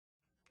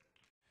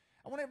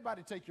want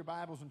everybody to take your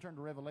Bibles and turn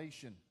to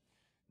Revelation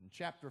in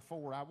chapter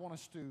 4. I want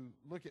us to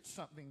look at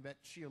something that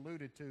she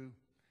alluded to.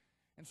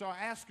 And so I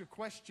ask a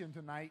question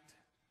tonight.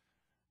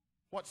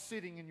 What's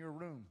sitting in your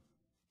room?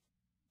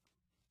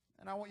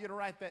 And I want you to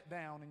write that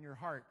down in your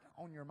heart,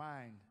 on your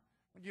mind.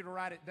 I want you to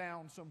write it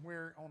down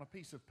somewhere on a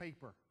piece of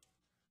paper.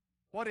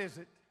 What is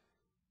it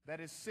that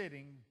is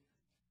sitting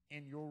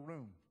in your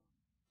room?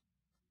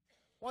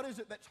 What is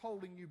it that's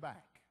holding you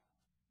back?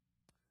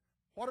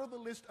 What are the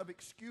list of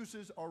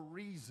excuses or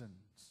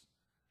reasons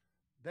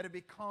that have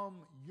become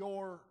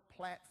your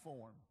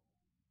platform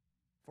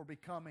for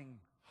becoming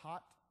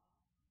hot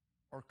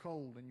or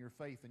cold in your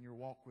faith and your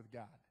walk with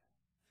God?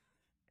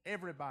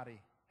 Everybody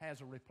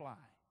has a reply.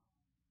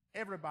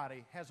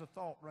 Everybody has a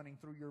thought running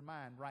through your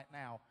mind right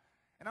now.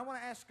 And I want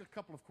to ask a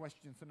couple of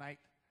questions tonight.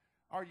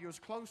 Are you as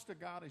close to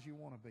God as you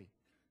want to be?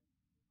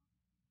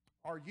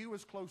 Are you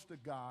as close to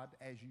God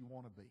as you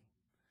want to be?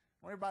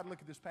 I want everybody to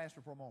look at this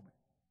pastor for a moment.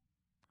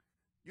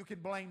 You can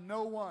blame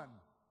no one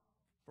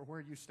for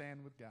where you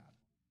stand with God.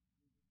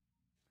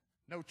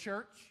 No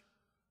church,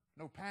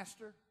 no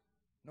pastor,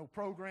 no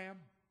program.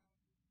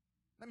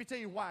 Let me tell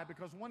you why.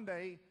 Because one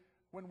day,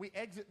 when we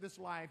exit this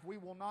life, we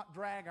will not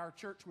drag our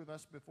church with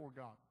us before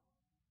God.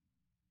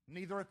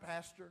 Neither a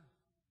pastor,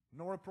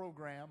 nor a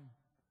program,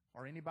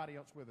 or anybody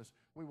else with us.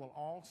 We will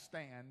all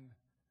stand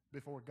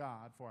before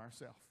God for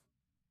ourselves.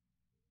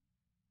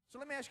 So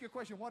let me ask you a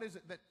question. What is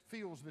it that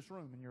fills this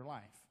room in your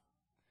life?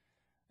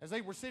 As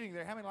they were sitting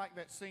there, how many like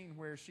that scene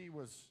where she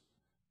was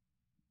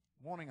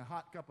wanting a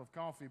hot cup of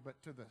coffee,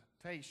 but to the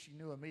taste she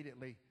knew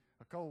immediately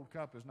a cold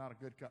cup is not a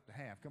good cup to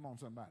have? Come on,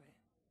 somebody.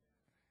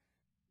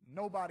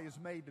 Nobody is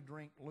made to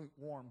drink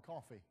lukewarm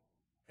coffee.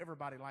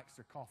 Everybody likes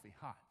their coffee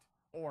hot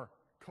or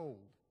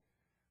cold.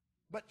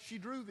 But she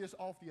drew this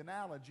off the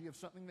analogy of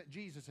something that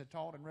Jesus had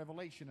taught in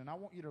Revelation. And I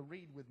want you to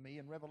read with me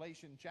in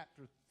Revelation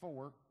chapter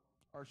 4,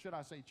 or should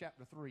I say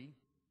chapter 3,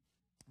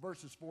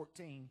 verses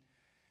 14.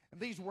 And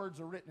these words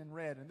are written in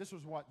red, and this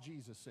was what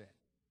Jesus said.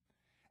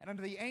 And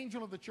unto the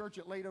angel of the church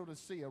at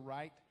Laodicea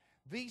write,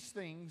 These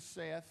things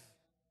saith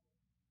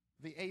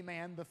the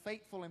Amen, the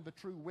faithful and the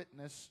true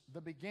witness,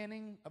 the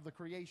beginning of the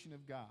creation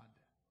of God.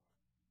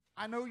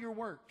 I know your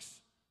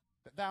works,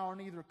 that thou art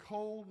neither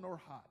cold nor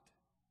hot.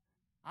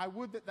 I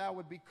would that thou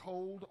would be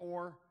cold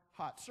or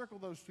hot. Circle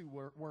those two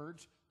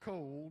words,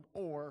 cold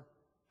or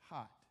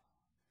hot.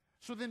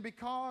 So then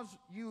because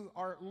you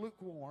are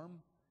lukewarm,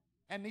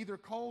 and neither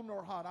cold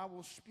nor hot, I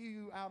will spew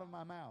you out of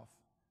my mouth.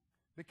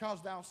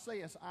 Because thou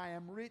sayest, I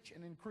am rich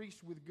and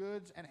increased with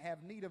goods, and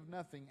have need of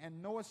nothing,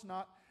 and knowest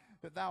not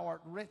that thou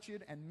art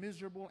wretched and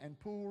miserable and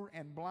poor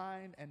and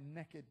blind and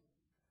naked.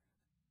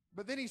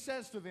 But then he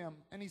says to them,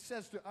 and he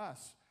says to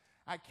us,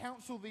 I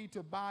counsel thee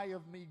to buy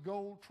of me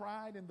gold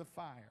tried in the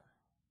fire,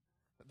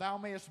 that thou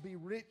mayest be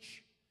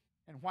rich,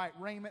 and white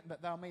raiment,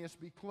 that thou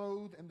mayest be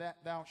clothed, and that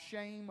thou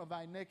shame of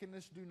thy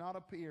nakedness do not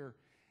appear,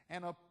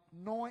 and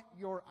anoint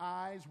your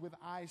eyes with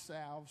eye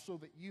salve so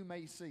that you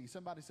may see.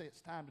 Somebody say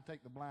it's time to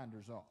take the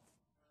blinders off.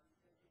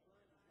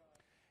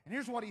 And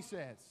here's what he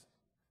says.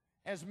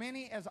 As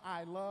many as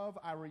I love,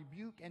 I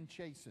rebuke and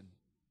chasten.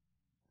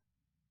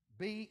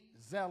 Be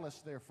zealous,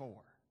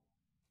 therefore,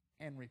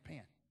 and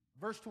repent.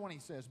 Verse 20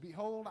 says,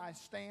 Behold, I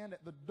stand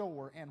at the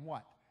door and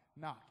what?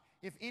 Knock.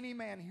 If any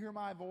man hear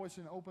my voice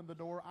and open the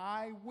door,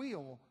 I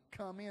will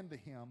come into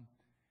him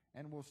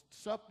and will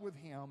sup with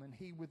him and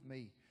he with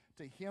me.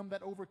 To him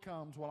that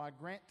overcomes will I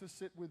grant to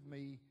sit with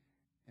me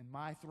in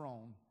my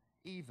throne,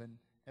 even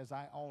as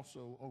I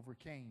also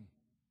overcame.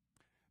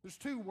 There's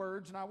two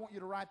words, and I want you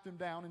to write them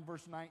down in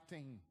verse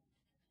 19.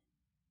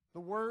 The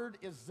word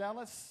is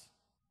zealous,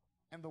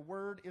 and the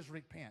word is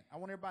repent. I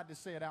want everybody to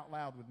say it out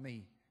loud with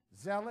me.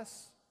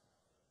 Zealous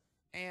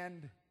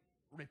and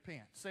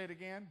repent. Say it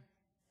again.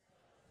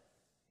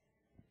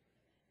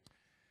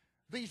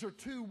 These are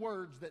two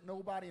words that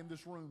nobody in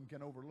this room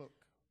can overlook.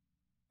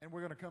 And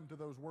we're going to come to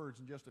those words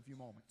in just a few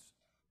moments.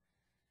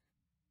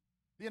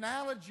 The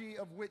analogy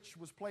of which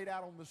was played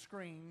out on the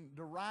screen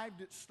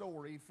derived its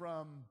story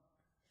from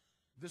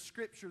the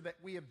scripture that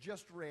we have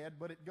just read,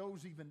 but it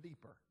goes even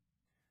deeper.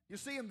 You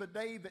see, in the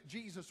day that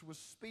Jesus was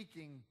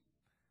speaking,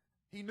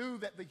 he knew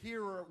that the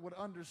hearer would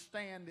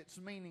understand its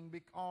meaning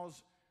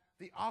because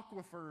the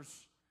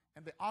aquifers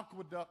and the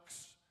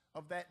aqueducts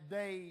of that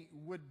day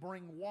would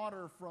bring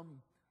water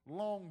from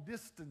long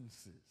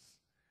distances.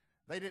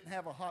 They didn't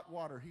have a hot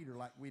water heater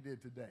like we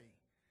did today.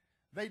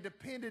 They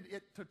depended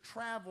it to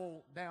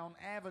travel down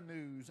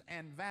avenues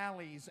and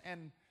valleys,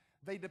 and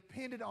they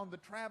depended on the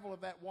travel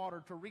of that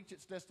water to reach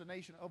its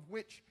destination, of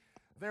which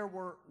there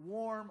were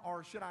warm,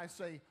 or should I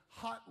say,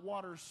 hot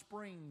water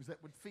springs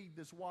that would feed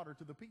this water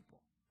to the people.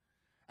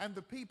 And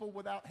the people,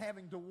 without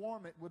having to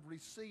warm it, would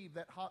receive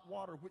that hot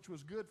water, which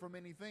was good for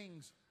many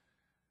things.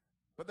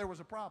 But there was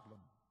a problem.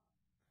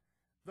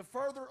 The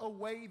further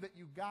away that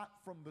you got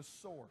from the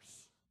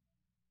source,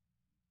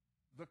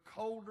 the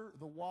colder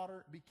the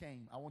water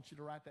became. I want you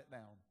to write that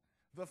down.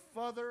 The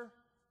further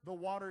the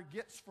water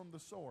gets from the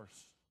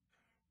source,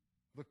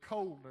 the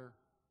colder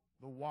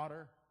the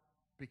water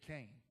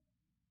became.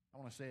 I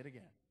want to say it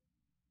again.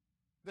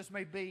 This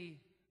may be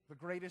the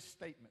greatest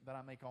statement that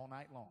I make all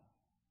night long.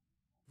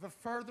 The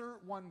further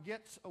one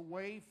gets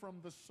away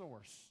from the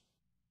source,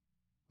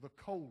 the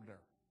colder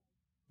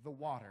the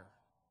water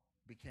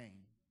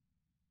became.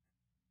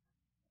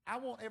 I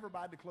want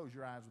everybody to close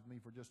your eyes with me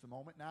for just a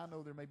moment. Now, I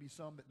know there may be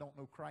some that don't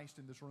know Christ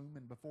in this room,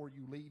 and before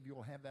you leave,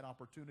 you'll have that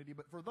opportunity.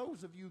 But for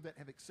those of you that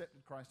have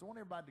accepted Christ, I want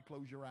everybody to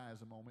close your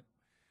eyes a moment.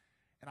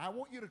 And I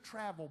want you to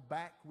travel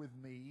back with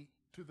me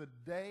to the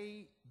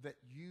day that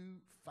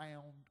you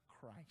found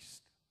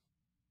Christ.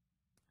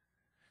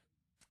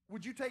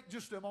 Would you take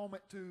just a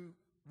moment to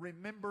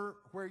remember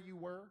where you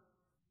were?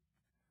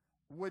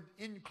 Would,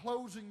 in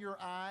closing your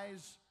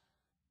eyes,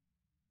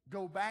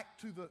 go back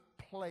to the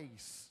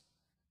place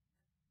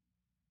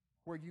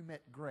where you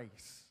met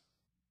grace,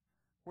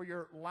 where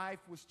your life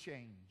was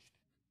changed?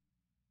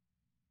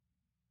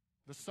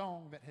 The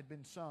song that had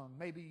been sung,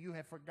 maybe you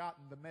have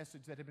forgotten the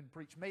message that had been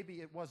preached.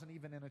 Maybe it wasn't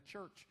even in a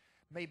church.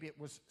 Maybe it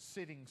was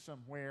sitting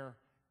somewhere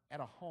at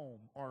a home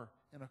or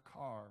in a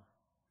car.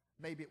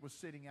 Maybe it was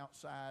sitting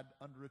outside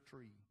under a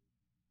tree.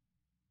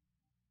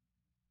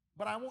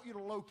 But I want you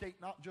to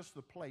locate not just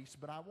the place,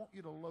 but I want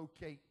you to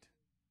locate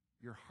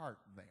your heart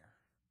there.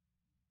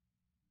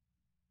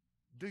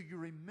 Do you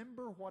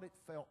remember what it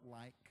felt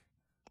like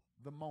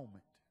the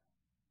moment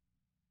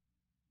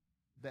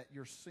that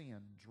your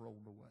sins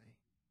rolled away?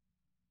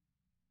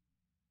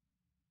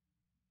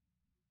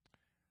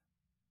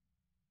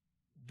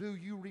 Do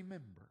you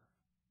remember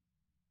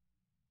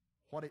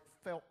what it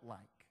felt like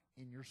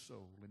in your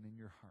soul and in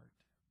your heart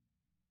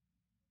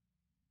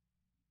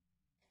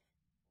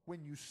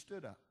when you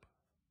stood up,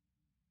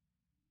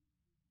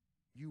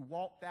 you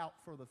walked out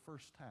for the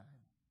first time,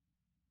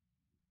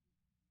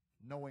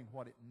 knowing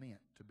what it meant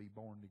to be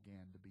born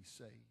again, to be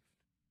saved?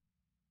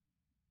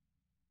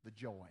 The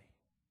joy,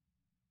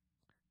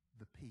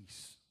 the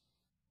peace.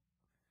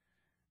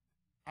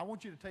 I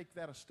want you to take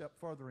that a step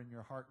further in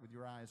your heart with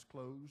your eyes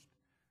closed.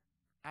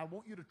 I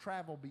want you to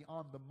travel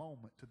beyond the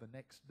moment to the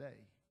next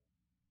day.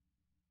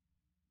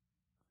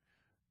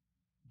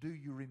 Do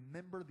you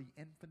remember the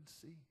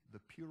infancy, the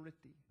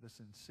purity, the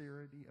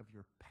sincerity of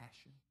your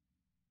passion?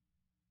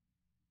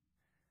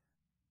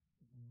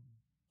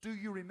 Do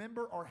you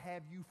remember, or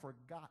have you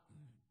forgotten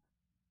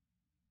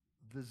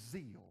the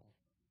zeal,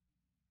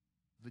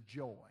 the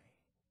joy,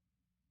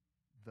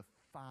 the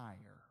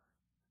fire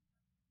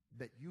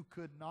that you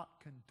could not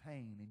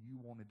contain and you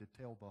wanted to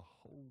tell the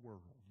whole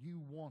world?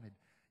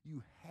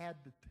 You had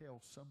to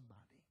tell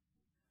somebody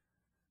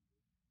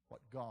what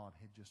God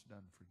had just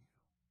done for you.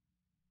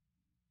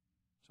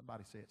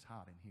 Somebody say it's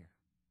hot in here.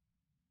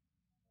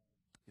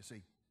 You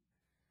see,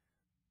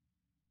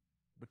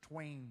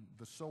 between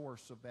the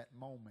source of that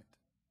moment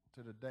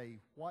to today,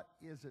 what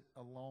is it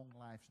along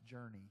life's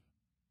journey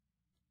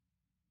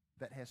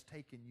that has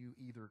taken you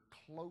either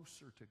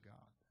closer to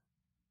God,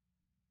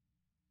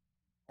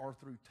 or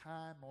through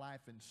time,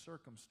 life, and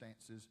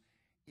circumstances,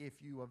 if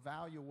you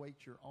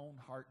evaluate your own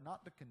heart,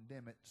 not to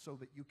condemn it, so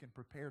that you can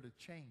prepare to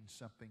change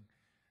something,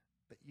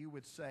 that you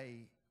would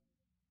say,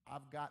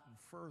 I've gotten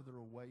further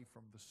away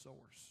from the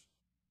source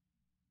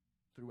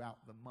throughout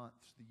the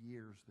months, the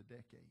years, the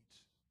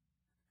decades.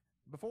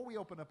 Before we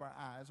open up our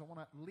eyes, I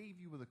want to leave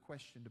you with a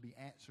question to be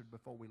answered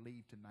before we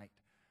leave tonight.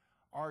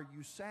 Are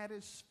you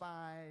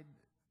satisfied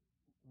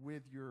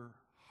with your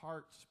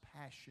heart's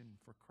passion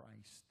for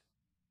Christ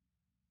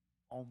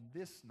on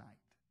this night?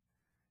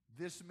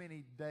 This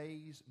many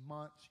days,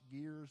 months,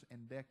 years,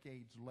 and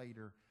decades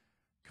later,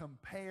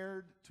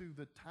 compared to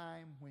the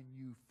time when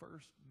you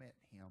first met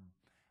Him,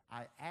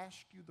 I ask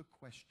you the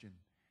question,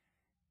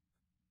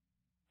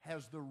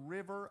 has the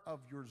river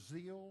of your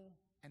zeal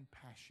and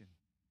passion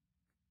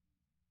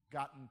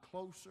gotten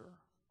closer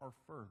or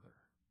further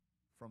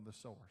from the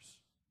source?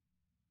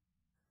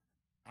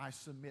 I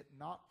submit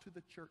not to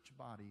the church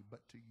body,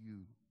 but to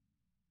you.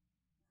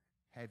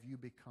 Have you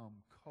become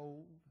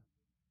cold,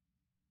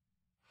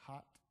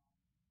 hot,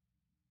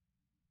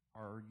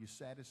 or are you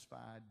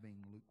satisfied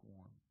being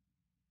lukewarm?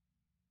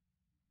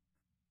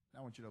 Now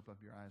I want you to open up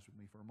your eyes with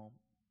me for a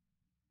moment.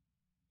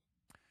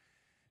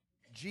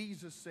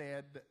 Jesus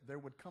said that there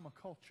would come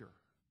a culture,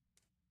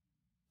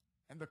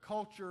 and the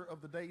culture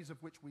of the days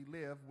of which we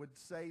live would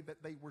say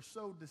that they were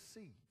so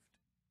deceived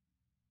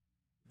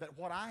that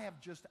what I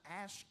have just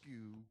asked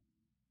you,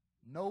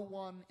 no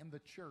one in the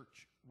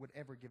church would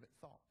ever give it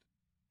thought.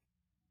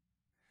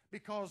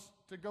 Because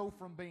to go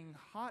from being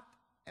hot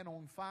and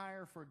on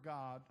fire for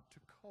God to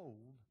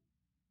cold,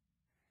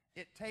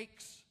 it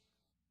takes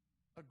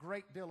a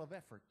great deal of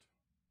effort.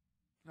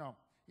 Now,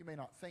 you may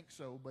not think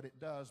so, but it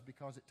does,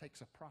 because it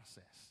takes a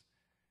process.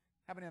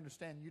 How many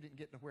understand you didn't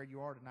get to where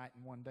you are tonight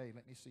in one day?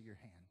 Let me see your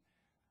hand.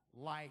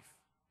 Life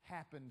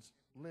happens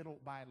little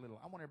by little.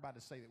 I want everybody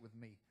to say that with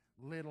me.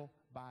 Little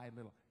by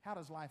little. How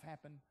does life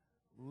happen?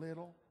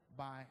 Little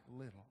by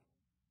little.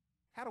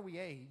 How do we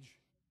age?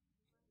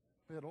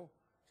 Little.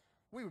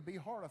 We would be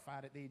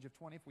horrified at the age of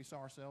 20 if we saw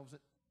ourselves at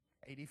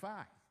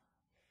 85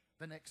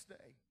 the next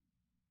day.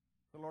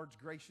 The Lord's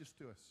gracious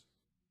to us.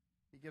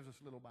 He gives us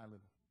little by little.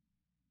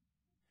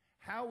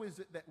 How is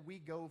it that we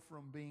go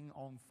from being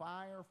on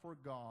fire for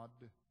God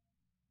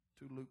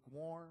to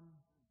lukewarm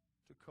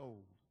to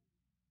cold?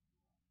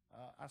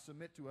 I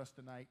submit to us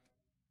tonight,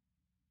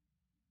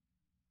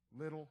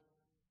 little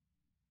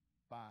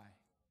by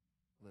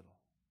little.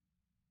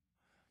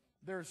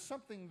 There's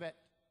something that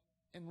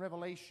in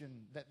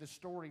Revelation that this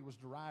story was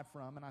derived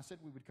from, and I said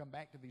we would come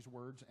back to these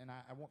words, and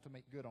I want to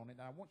make good on it,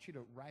 and I want you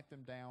to write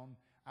them down.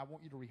 I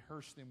want you to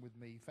rehearse them with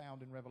me,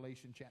 found in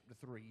Revelation chapter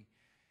 3.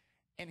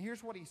 And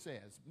here's what he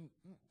says.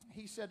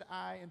 He said,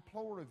 I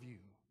implore of you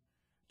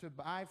to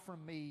buy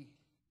from me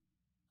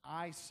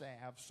eye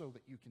salve so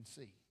that you can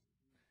see.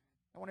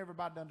 I want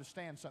everybody to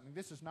understand something.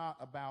 This is not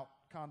about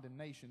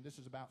condemnation. This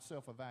is about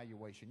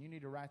self-evaluation. You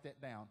need to write that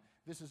down.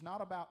 This is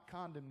not about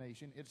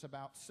condemnation. It's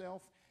about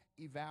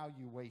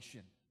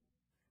self-evaluation.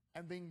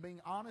 And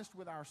being honest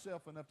with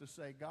ourselves enough to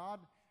say,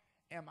 God,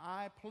 am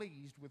I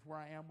pleased with where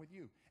I am with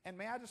you? And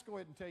may I just go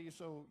ahead and tell you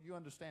so you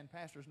understand,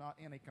 Pastor's not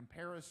in a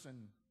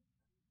comparison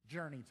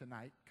journey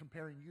tonight,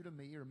 comparing you to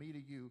me or me to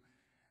you.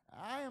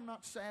 I am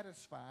not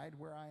satisfied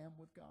where I am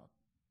with God.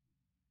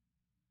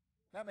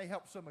 That may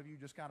help some of you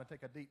just kind of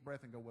take a deep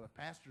breath and go, well, if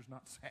Pastor's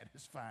not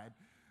satisfied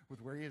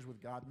with where he is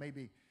with God,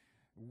 maybe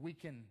we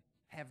can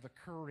have the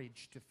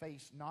courage to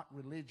face not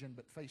religion,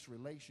 but face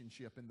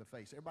relationship in the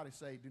face. Everybody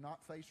say, do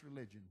not face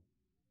religion.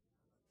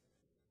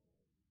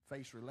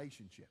 Face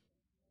relationship.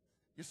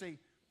 You see,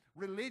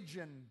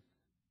 religion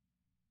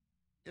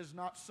is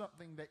not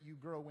something that you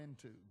grow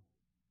into.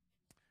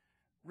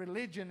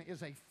 Religion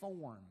is a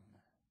form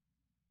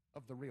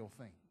of the real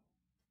thing.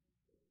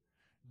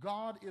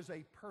 God is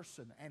a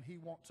person, and he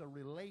wants a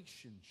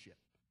relationship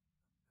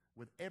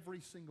with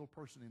every single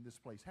person in this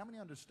place. How many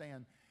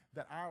understand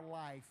that our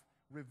life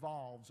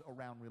revolves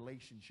around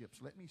relationships?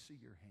 Let me see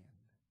your hand.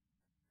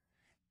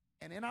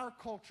 And in our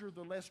culture,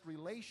 the less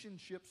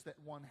relationships that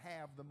one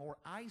have, the more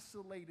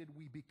isolated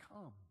we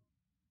become.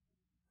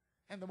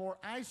 And the more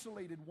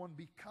isolated one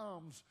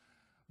becomes,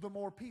 the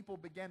more people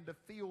begin to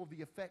feel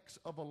the effects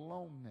of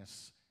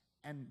aloneness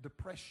and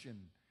depression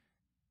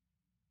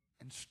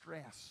and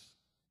stress.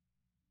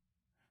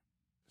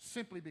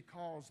 Simply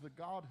because the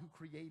God who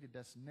created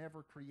us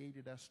never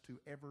created us to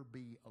ever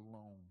be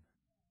alone.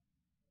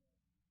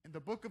 In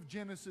the book of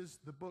Genesis,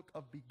 the book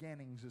of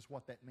beginnings is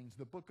what that means,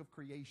 the book of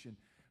creation.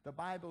 The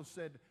Bible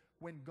said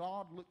when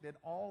God looked at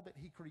all that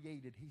he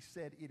created, he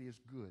said it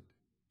is good.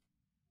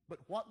 But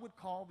what would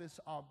call this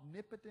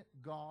omnipotent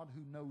God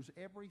who knows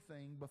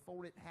everything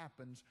before it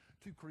happens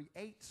to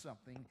create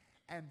something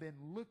and then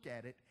look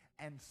at it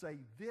and say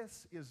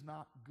this is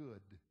not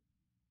good?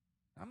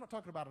 I'm not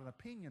talking about an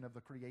opinion of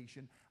the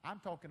creation. I'm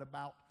talking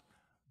about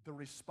the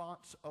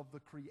response of the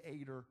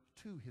Creator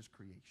to his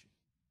creation.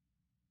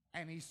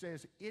 And he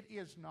says, it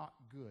is not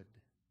good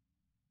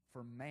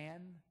for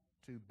man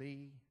to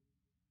be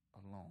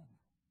alone.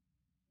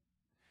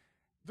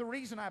 The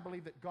reason I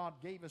believe that God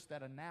gave us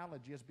that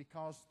analogy is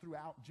because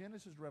throughout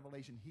Genesis to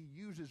Revelation, he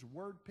uses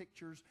word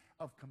pictures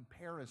of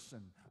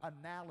comparison,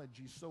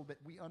 analogies, so that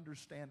we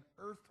understand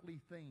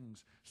earthly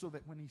things, so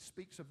that when he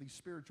speaks of these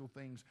spiritual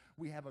things,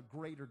 we have a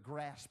greater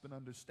grasp and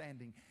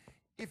understanding.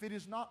 If it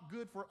is not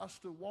good for us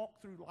to walk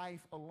through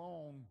life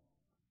alone,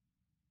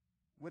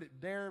 would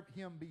it dare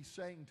him be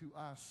saying to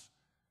us,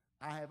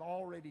 I have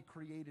already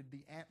created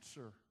the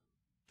answer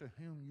to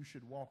whom you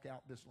should walk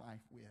out this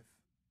life with?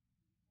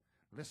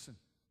 Listen.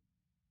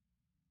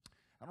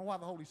 I don't know why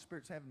the Holy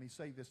Spirit's having me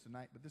say this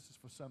tonight, but this is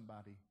for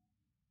somebody.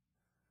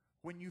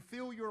 When you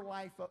fill your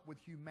life up with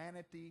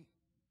humanity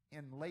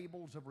in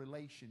labels of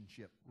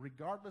relationship,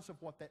 regardless of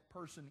what that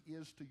person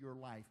is to your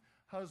life,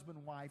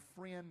 husband, wife,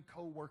 friend,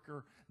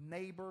 co-worker,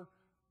 neighbor,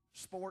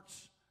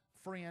 sports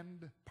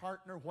friend,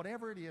 partner,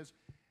 whatever it is,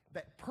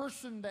 that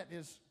person that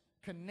is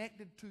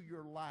connected to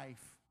your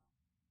life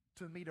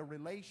to meet a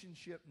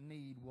relationship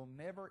need will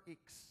never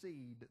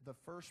exceed the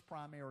first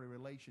primary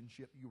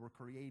relationship you were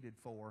created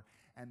for,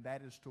 and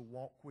that is to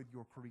walk with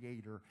your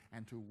Creator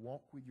and to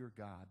walk with your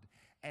God.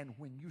 And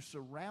when you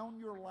surround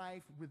your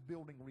life with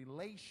building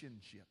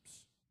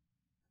relationships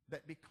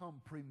that become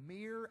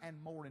premier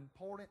and more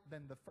important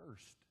than the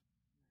first,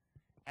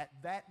 at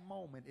that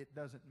moment it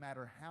doesn't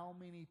matter how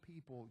many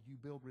people you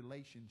build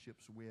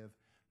relationships with,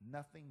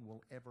 nothing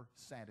will ever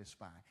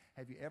satisfy.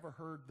 Have you ever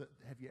heard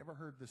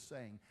the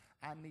saying,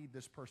 I need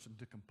this person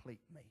to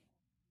complete me?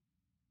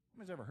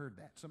 Who's ever heard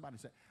that? Somebody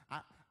said,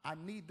 I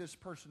need this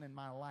person in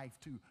my life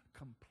to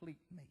complete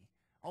me.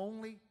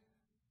 Only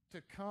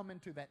to come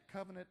into that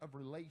covenant of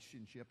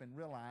relationship and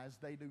realize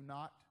they do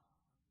not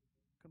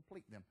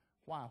complete them.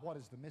 Why? What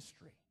is the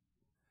mystery?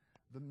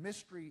 The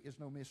mystery is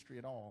no mystery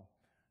at all.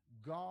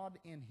 God,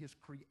 in his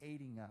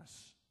creating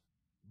us,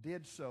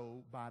 did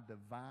so by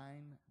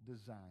divine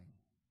design.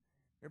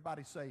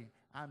 Everybody say,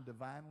 I'm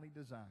divinely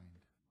designed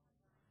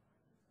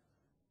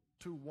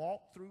to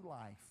walk through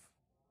life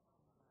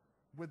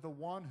with the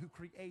one who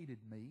created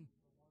me,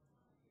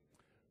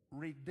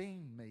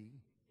 redeemed me,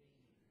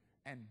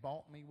 and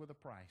bought me with a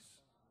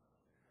price.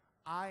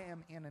 I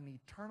am in an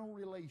eternal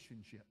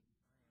relationship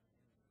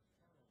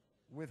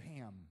with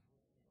him.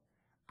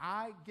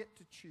 I get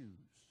to choose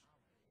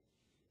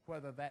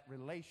whether that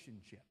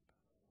relationship,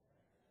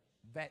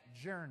 that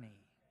journey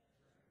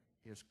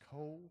is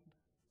cold,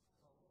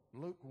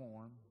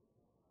 lukewarm,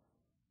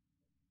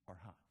 or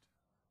hot.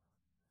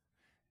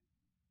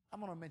 I'm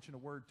going to mention a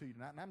word to you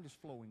tonight, and I'm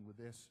just flowing with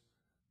this.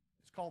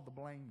 It's called the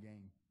blame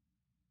game.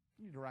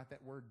 You need to write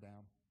that word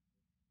down.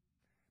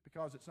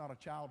 Because it's not a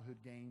childhood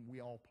game,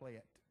 we all play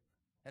it.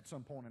 At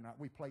some point in our,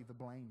 we play the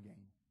blame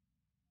game.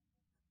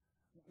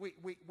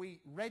 We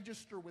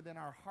register within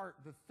our heart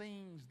the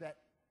things that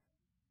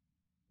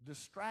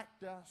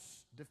distract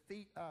us,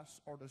 defeat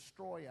us, or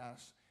destroy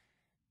us.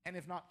 And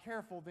if not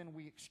careful, then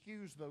we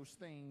excuse those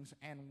things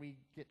and we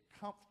get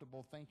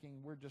comfortable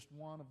thinking we're just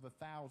one of the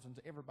thousands.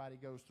 Everybody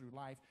goes through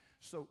life.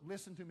 So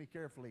listen to me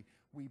carefully.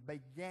 We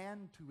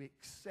began to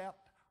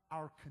accept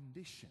our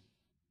condition.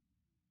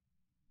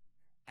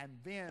 And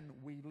then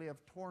we live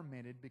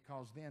tormented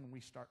because then we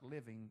start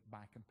living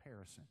by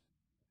comparison.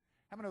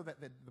 How many know that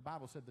the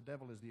Bible said the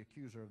devil is the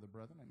accuser of the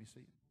brethren? Let me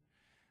see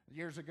it.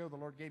 Years ago, the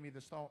Lord gave me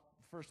this thought.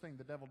 The first thing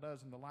the devil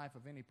does in the life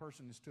of any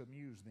person is to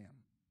amuse them.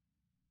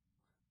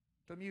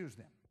 To amuse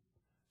them.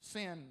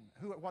 Sin,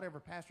 whatever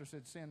pastor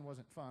said sin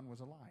wasn't fun,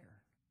 was a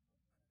liar.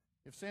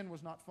 If sin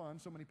was not fun,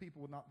 so many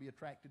people would not be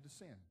attracted to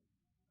sin.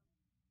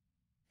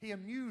 He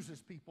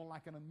amuses people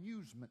like an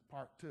amusement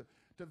park to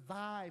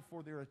vie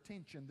for their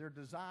attention, their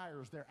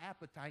desires, their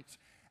appetites,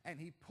 and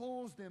he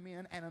pulls them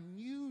in and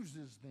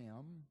amuses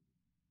them.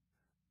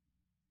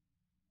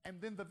 And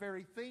then the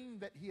very thing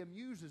that he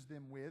amuses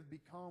them with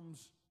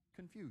becomes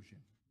confusion.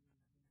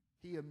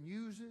 He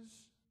amuses,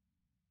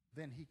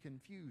 then he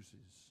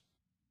confuses.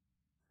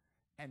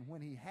 And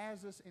when he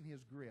has us in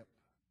his grip,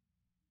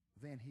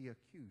 then he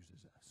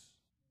accuses us.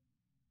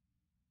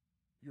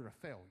 You're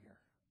a failure.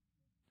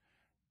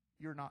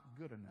 You're not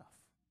good enough.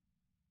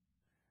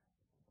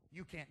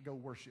 You can't go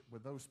worship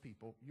with those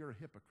people. You're a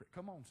hypocrite.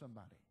 Come on,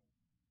 somebody.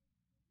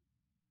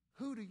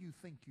 Who do you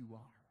think you are?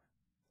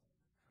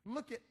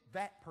 Look at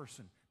that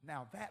person.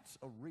 Now, that's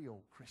a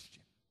real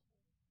Christian.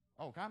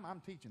 Oh,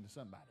 I'm teaching to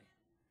somebody.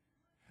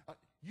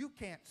 You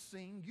can't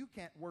sing, you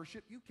can't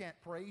worship, you can't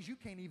praise, you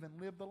can't even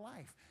live the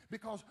life.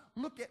 Because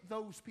look at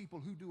those people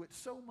who do it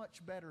so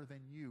much better than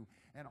you.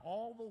 And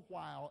all the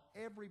while,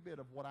 every bit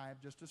of what I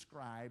have just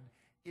described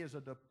is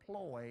a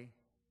deploy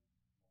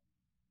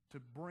to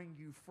bring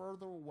you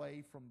further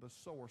away from the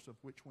source of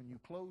which, when you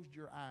closed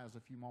your eyes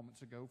a few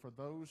moments ago, for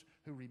those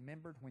who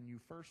remembered when you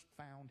first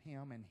found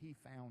him and he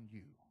found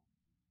you.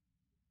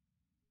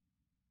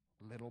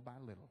 Little by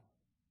little.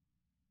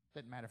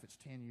 Doesn't matter if it's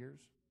 10 years,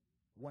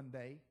 1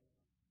 day,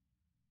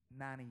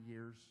 90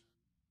 years,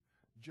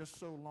 just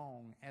so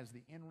long as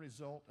the end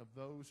result of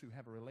those who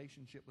have a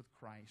relationship with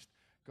Christ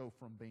go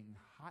from being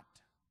hot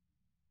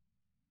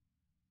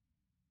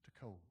to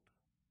cold.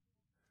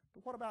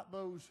 But what about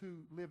those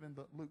who live in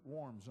the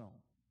lukewarm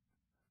zone?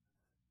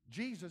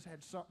 Jesus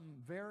had something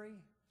very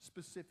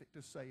specific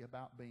to say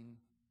about being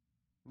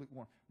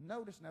lukewarm.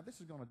 Notice, now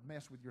this is going to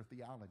mess with your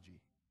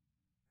theology.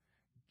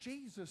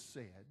 Jesus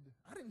said,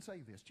 I didn't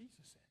say this,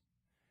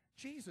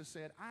 Jesus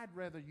said, I'd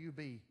rather you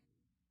be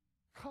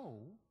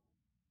cold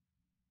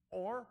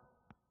or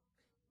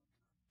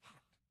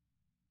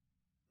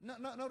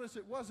hot. Notice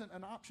it wasn't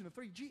an option of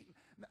three.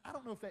 I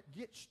don't know if that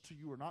gets to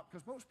you or not,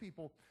 because most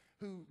people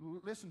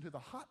who listen to the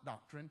hot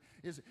doctrine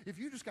is if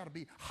you just got to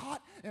be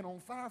hot and on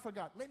fire for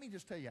God. Let me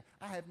just tell you,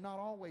 I have not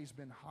always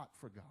been hot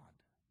for God.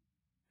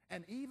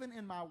 And even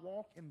in my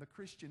walk in the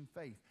Christian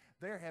faith,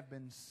 there have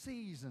been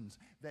seasons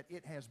that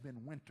it has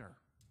been winter.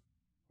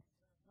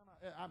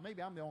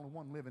 Maybe I'm the only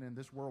one living in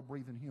this world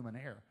breathing human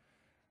air.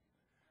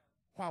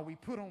 While we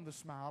put on the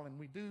smile and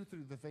we do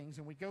through the things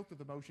and we go through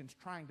the motions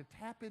trying to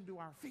tap into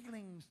our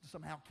feelings to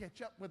somehow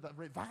catch up with the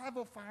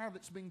revival fire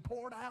that's being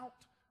poured out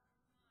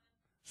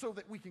so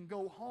that we can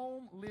go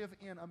home, live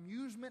in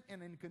amusement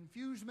and in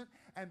confusement,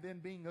 and then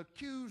being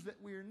accused that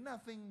we're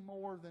nothing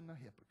more than a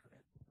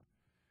hypocrite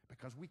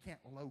because we can't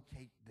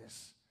locate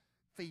this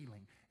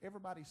feeling.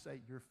 Everybody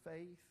say, your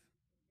faith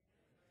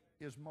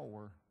is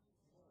more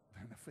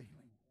than a feeling.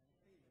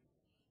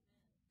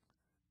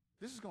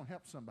 This is going to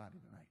help somebody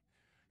tonight.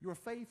 Your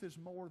faith is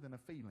more than a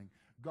feeling.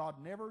 God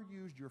never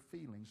used your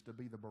feelings to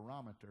be the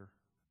barometer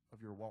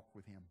of your walk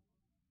with him.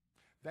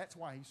 That's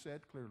why he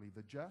said clearly,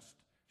 the just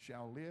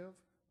shall live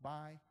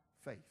by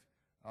faith.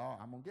 Oh,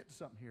 I'm going to get to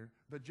something here.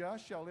 The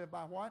just shall live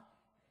by what?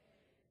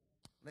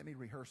 Let me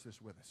rehearse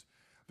this with us.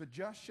 The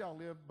just shall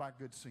live by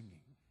good singing.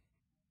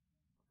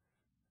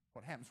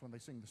 What happens when they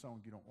sing the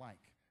song you don't like?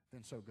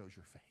 Then so goes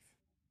your faith.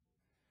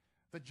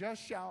 The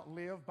just shall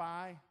live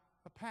by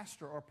a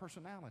pastor or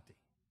personality.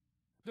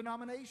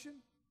 Denomination?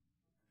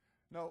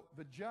 No,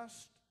 the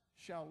just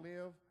shall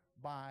live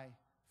by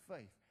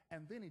faith.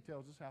 And then he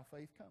tells us how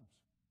faith comes.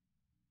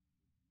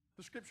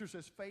 The scripture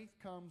says faith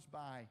comes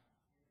by.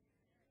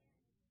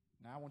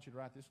 Now I want you to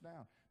write this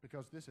down,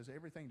 because this has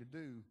everything to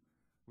do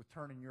with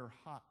turning your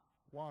hot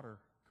water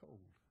cold.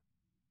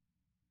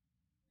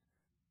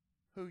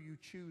 Who you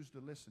choose to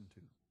listen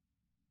to.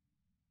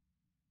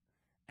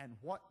 And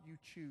what you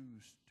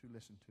choose to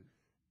listen to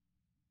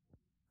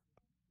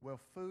will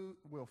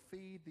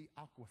feed the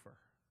aquifer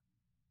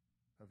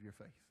of your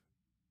faith.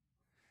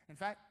 In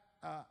fact,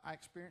 I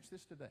experienced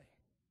this today.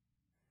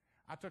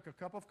 I took a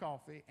cup of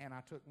coffee and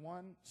I took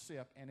one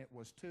sip and it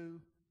was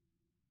too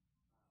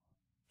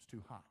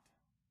hot.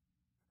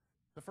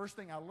 The first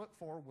thing I looked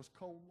for was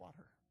cold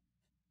water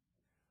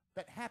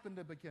that happened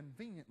to be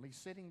conveniently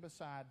sitting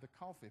beside the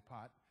coffee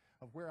pot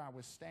of where I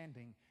was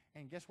standing.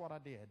 And guess what I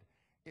did?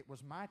 It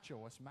was my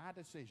choice, my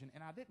decision,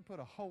 and I didn't put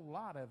a whole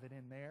lot of it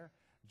in there.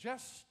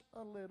 Just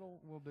a little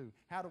will do.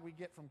 How do we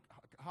get from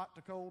hot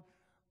to cold?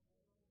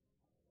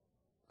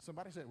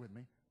 Somebody say it with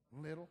me.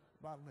 Little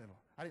by little.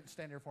 I didn't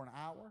stand there for an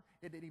hour.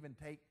 It didn't even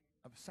take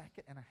a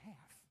second and a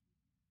half.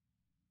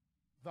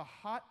 The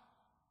hot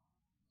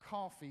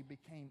coffee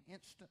became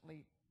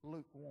instantly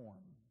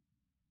lukewarm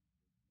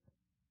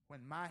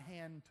when my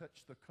hand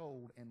touched the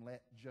cold and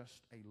let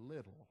just a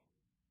little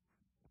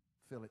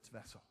fill its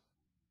vessel.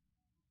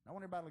 I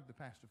want everybody to look at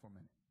the pastor for a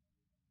minute.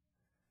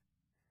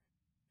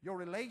 Your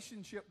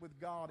relationship with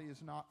God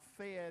is not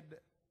fed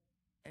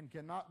and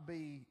cannot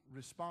be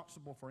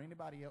responsible for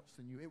anybody else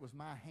than you. It was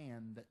my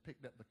hand that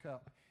picked up the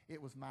cup.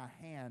 It was my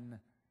hand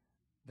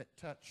that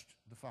touched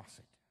the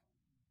faucet.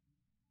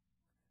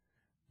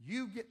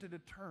 You get to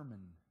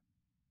determine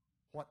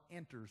what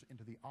enters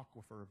into the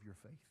aquifer of your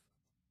faith.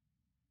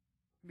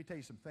 Let me tell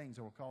you some things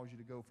that will cause you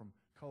to go from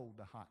cold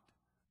to hot.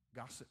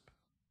 Gossip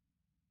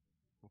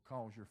will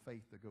cause your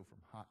faith to go from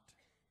hot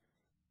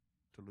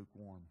to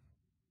lukewarm.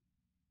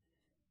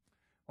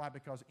 Why?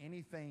 Because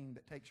anything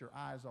that takes your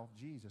eyes off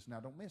Jesus, now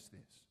don't miss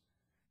this,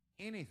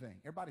 anything,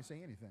 everybody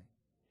say anything.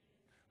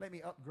 Let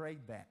me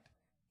upgrade that,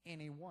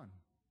 anyone.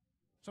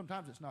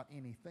 Sometimes it's not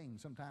anything,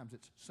 sometimes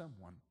it's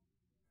someone.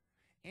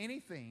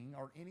 Anything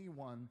or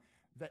anyone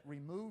that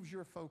removes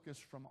your focus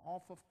from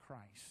off of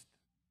Christ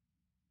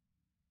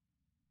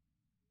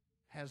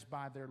has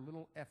by their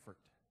little effort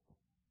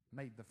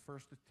made the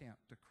first attempt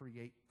to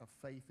create a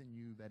faith in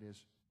you that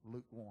is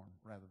lukewarm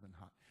rather than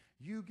hot.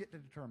 You get to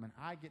determine,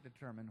 I get to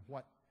determine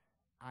what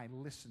I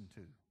listen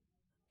to,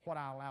 what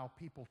I allow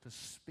people to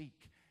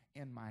speak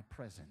in my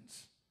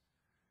presence,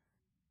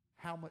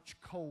 how much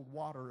cold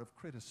water of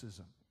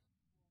criticism.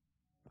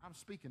 I'm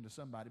speaking to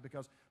somebody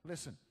because,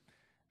 listen,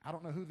 I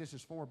don't know who this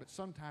is for, but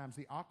sometimes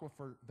the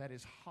aquifer that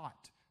is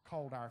hot,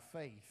 called our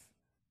faith,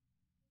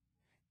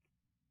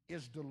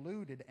 is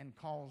diluted and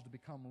caused to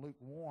become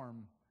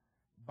lukewarm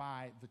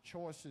by the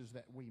choices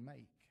that we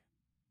make.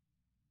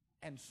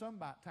 And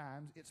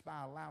sometimes it's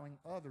by allowing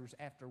others,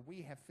 after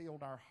we have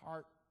filled our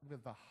heart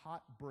with the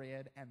hot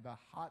bread and the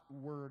hot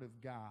word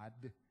of God,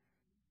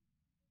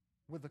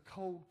 with the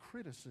cold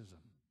criticism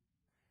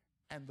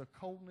and the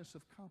coldness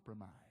of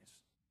compromise.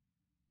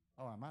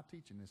 Oh, am I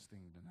teaching this thing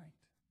tonight?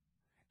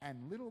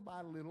 And little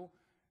by little,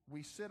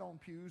 we sit on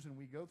pews and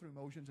we go through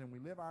motions and we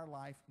live our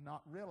life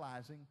not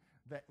realizing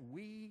that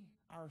we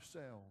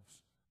ourselves,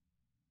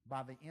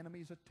 by the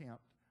enemy's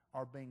attempt,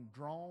 are being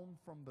drawn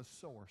from the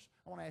source.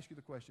 I want to ask you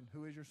the question,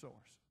 who is your source?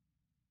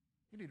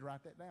 You need to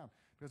write that down.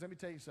 Because let me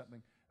tell you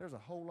something. There's a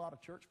whole lot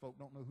of church folk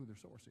don't know who their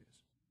source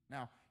is.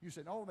 Now, you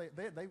said, oh,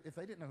 if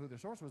they didn't know who their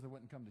source was, they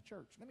wouldn't come to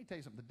church. Let me tell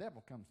you something. The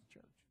devil comes to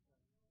church.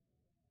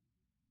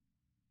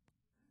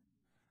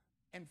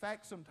 In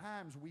fact,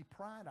 sometimes we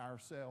pride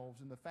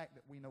ourselves in the fact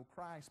that we know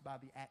Christ by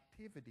the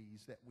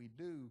activities that we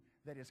do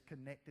that is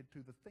connected to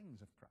the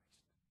things of Christ.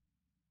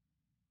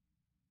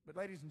 But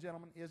ladies and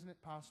gentlemen, isn't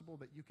it possible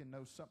that you can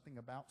know something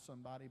about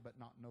somebody but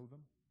not know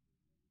them?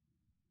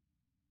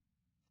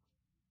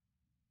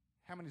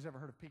 How many's ever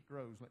heard of Pete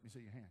Rose? Let me see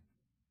your hand.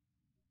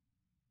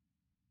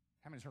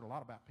 How many's heard a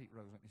lot about Pete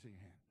Rose? Let me see your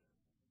hand.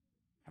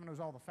 How many knows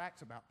all the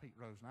facts about Pete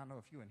Rose? And I know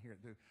a few in here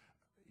that do.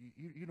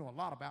 You know a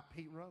lot about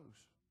Pete Rose.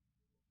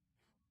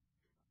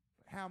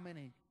 But how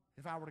many,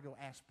 if I were to go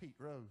ask Pete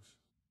Rose,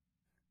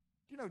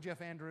 do you know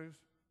Jeff Andrews?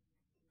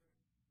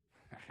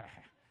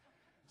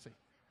 See,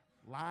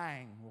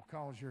 lying will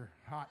cause your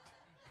hot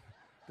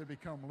to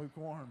become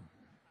lukewarm.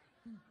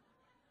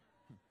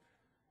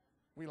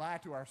 We lie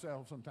to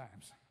ourselves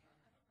sometimes.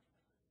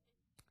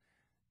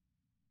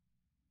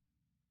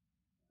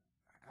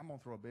 I'm going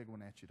to throw a big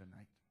one at you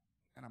tonight,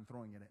 and I'm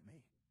throwing it at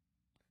me.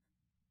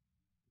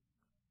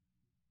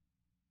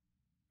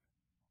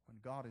 When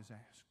God is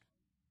asked,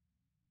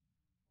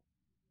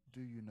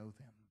 do you know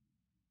them?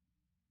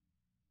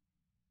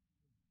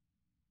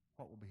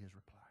 What will be his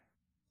reply?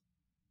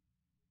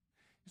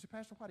 You say,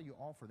 Pastor, why do you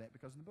offer that?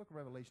 Because in the book of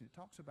Revelation, it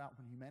talks about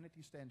when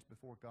humanity stands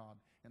before God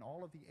and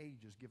all of the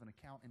ages give an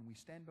account and we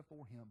stand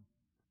before him.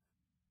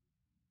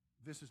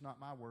 This is not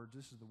my words.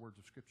 This is the words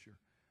of Scripture.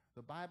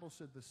 The Bible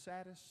said the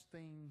saddest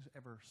things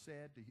ever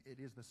said, it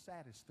is the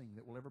saddest thing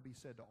that will ever be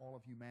said to all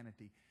of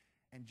humanity.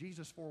 And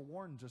Jesus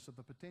forewarns us of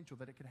the potential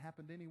that it could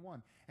happen to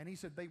anyone. And he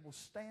said, they will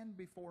stand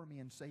before me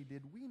and say,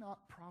 did we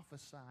not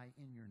prophesy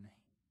in your name?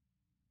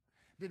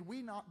 Did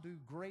we not do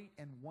great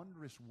and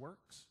wondrous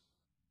works?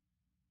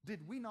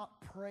 Did we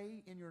not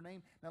pray in your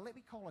name? Now let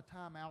me call a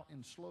time out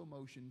in slow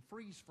motion,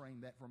 freeze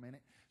frame that for a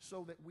minute,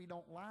 so that we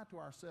don't lie to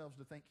ourselves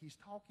to think he's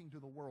talking to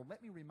the world.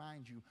 Let me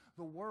remind you,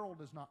 the world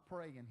does not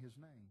pray in his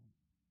name.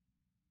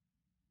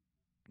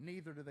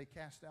 Neither do they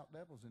cast out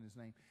devils in his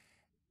name.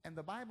 And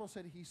the Bible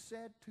said, he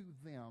said to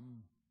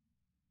them,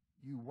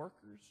 you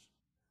workers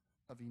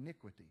of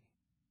iniquity.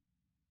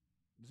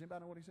 Does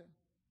anybody know what he said?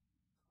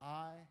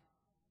 I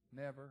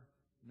never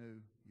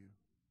knew you.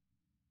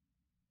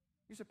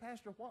 You said,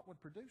 Pastor, what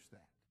would produce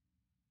that?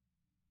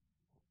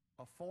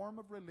 A form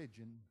of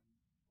religion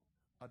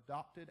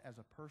adopted as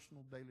a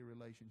personal daily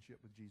relationship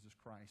with Jesus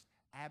Christ,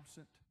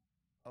 absent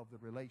of the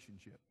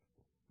relationship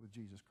with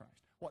Jesus Christ.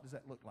 What does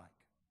that look like?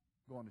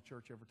 Going to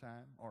church every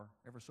time or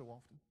ever so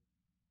often?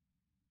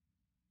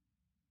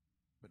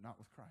 But not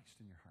with Christ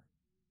in your heart.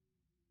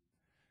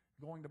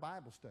 Going to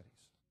Bible studies,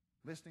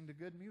 listening to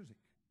good music,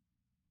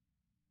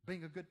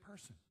 being a good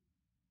person,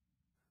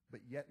 but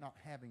yet not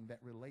having that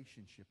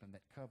relationship and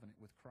that covenant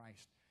with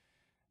Christ.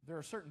 There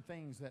are certain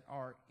things that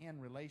are in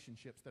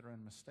relationships that are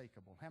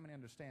unmistakable. How many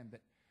understand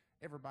that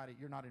everybody,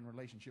 you're not in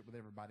relationship with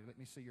everybody? Let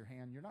me see your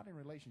hand. You're not in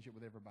relationship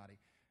with everybody.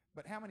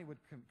 But how many would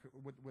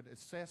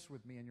assess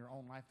with me in your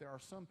own life, there are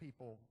some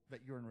people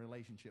that you're in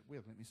relationship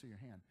with? Let me see your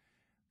hand.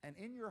 And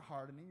in your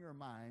heart and in your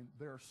mind,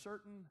 there are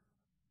certain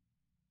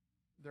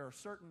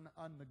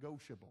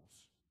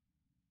unnegotiables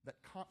that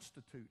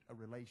constitute a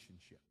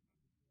relationship.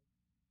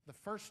 The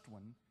first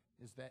one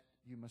is that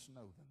you must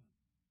know them.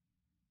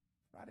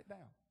 Write it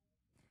down.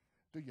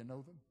 Do you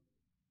know them?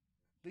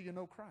 Do you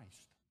know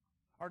Christ?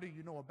 Or do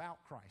you know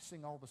about Christ?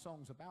 Sing all the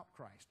songs about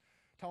Christ.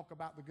 Talk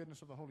about the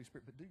goodness of the Holy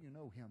Spirit, but do you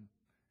know Him?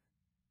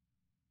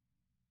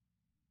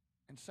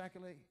 And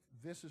secondly,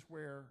 this is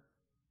where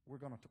we're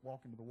going to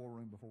walk into the war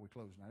room before we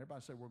close. Now,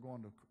 everybody say we're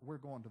going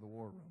to the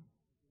war room.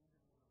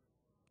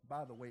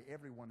 By the way,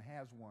 everyone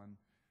has one.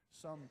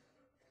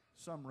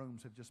 Some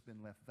rooms have just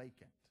been left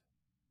vacant.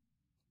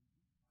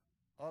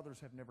 Others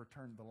have never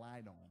turned the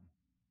light on.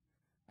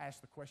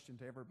 Ask the question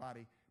to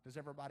everybody, does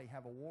everybody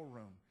have a war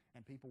room?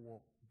 And people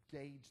will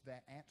gauge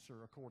that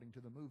answer according to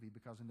the movie,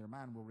 because in their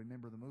mind will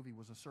remember the movie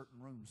was a certain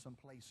room,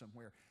 someplace,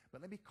 somewhere.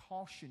 But let me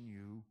caution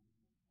you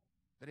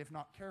that if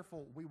not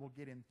careful, we will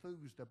get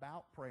enthused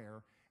about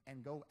prayer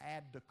and go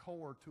add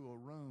decor to a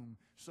room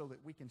so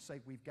that we can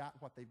say we've got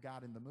what they've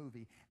got in the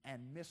movie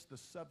and miss the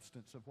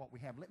substance of what we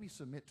have. Let me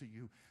submit to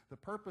you, the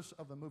purpose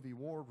of the movie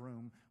War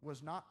Room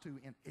was not to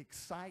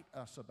excite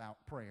us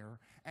about prayer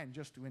and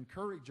just to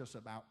encourage us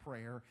about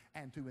prayer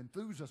and to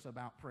enthuse us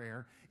about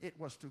prayer. It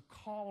was to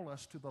call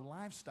us to the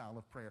lifestyle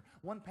of prayer.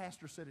 One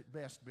pastor said it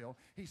best, Bill.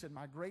 He said,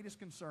 my greatest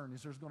concern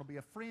is there's going to be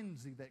a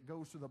frenzy that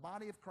goes through the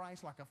body of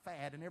Christ like a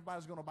fad, and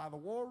everybody's going to buy the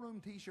War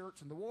Room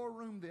t-shirts and the War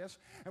Room this,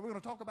 and we're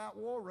going to talk about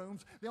war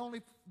rooms. The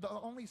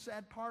only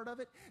sad part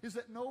of it is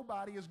that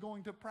nobody is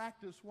going to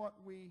practice what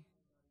we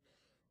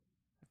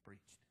have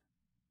preached.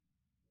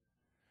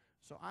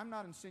 So I'm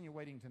not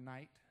insinuating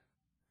tonight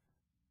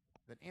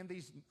that in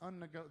these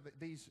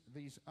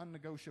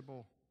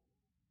unnegotiable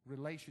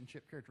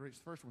relationship characteristics,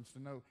 the first one's to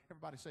know,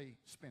 everybody say,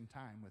 spend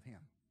time with Him.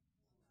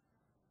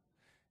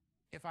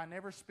 If I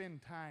never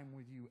spend time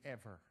with you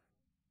ever,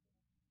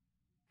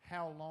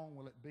 how long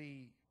will it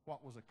be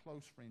what was a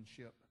close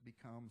friendship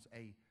becomes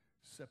a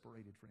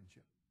separated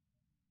friendship?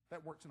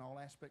 That works in all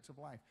aspects of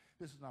life.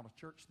 This is not a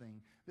church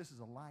thing. This is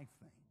a life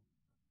thing.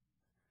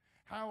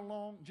 How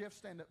long, Jeff,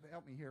 stand up,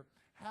 help me here.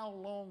 How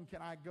long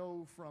can I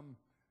go from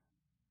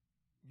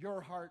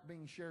your heart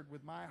being shared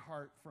with my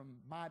heart, from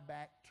my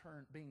back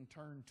being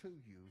turned to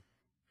you,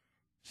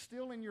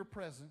 still in your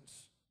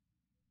presence?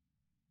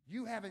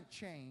 You haven't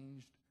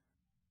changed,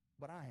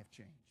 but I have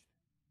changed.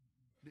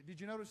 Did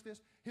you notice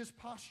this? His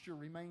posture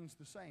remains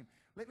the same.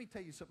 Let me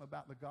tell you something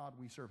about the God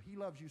we serve. He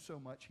loves you so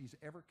much, He's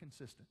ever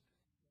consistent.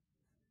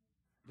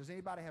 Does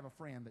anybody have a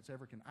friend that's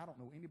ever I don't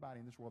know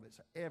anybody in this world that's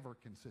ever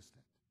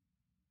consistent.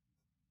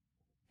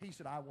 He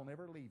said, I will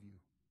never leave you.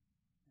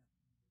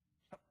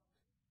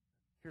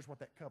 Here's what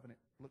that covenant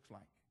looks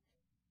like.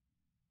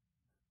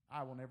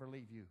 I will never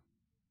leave you.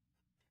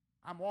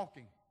 I'm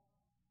walking,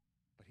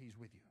 but He's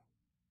with you.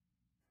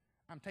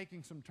 I'm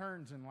taking some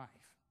turns in life,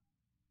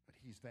 but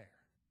He's there.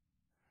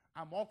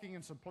 I'm walking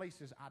in some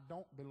places I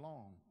don't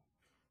belong,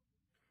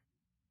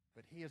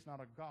 but He is not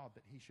a God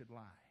that He should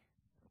lie.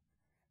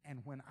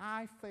 And when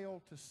I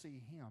fail to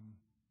see Him,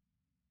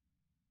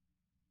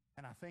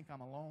 and I think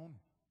I'm alone,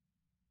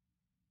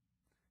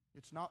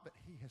 it's not that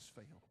He has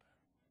failed.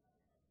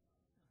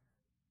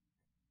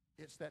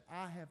 It's that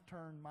I have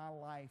turned my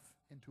life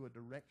into a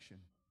direction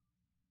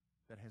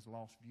that has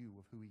lost view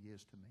of who He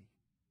is to me.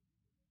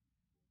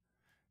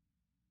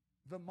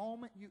 The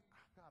moment you,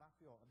 God,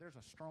 I feel there's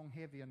a strong,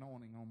 heavy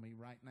anointing on me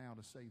right now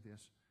to say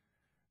this.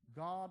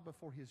 God,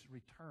 before His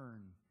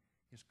return,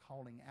 is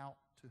calling out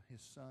to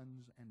His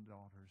sons and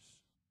daughters.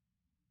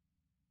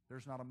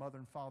 There's not a mother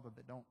and father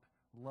that don't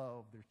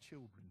love their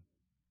children.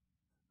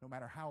 No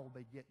matter how old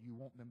they get, you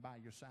want them by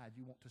your side.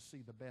 You want to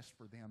see the best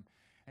for them.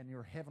 And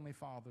your heavenly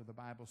Father, the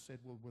Bible said,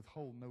 will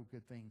withhold no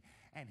good thing.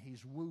 And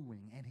He's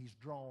wooing, and He's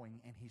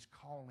drawing, and He's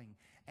calling,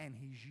 and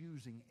He's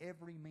using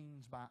every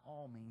means by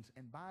all means.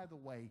 And by the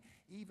way,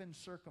 even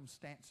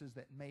circumstances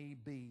that may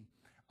be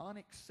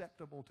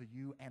unacceptable to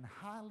you and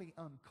highly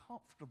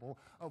uncomfortable,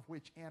 of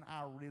which in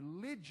our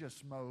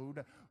religious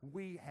mode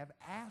we have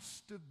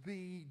asked to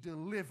be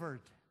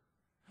delivered.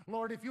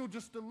 Lord, if you'll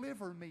just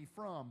deliver me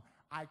from.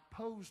 I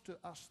pose to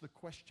us the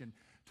question,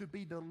 to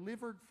be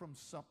delivered from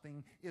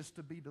something is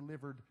to be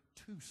delivered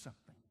to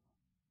something.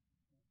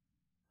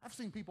 I've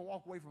seen people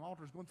walk away from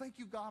altars going, thank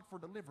you, God, for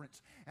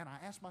deliverance. And I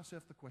ask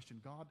myself the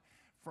question, God,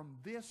 from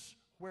this,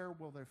 where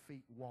will their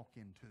feet walk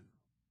into?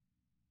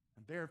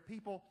 And there are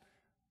people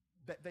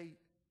that they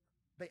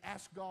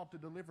ask God to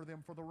deliver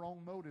them for the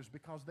wrong motives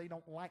because they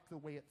don't like the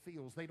way it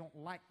feels. They don't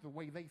like the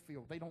way they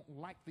feel. They don't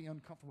like the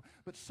uncomfortable.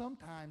 But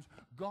sometimes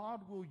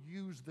God will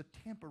use the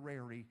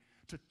temporary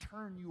to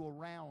turn you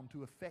around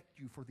to affect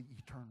you for the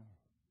eternal.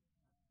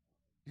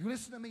 You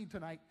listen to me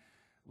tonight.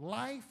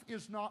 Life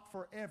is not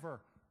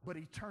forever, but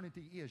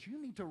eternity is.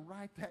 You need to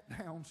write that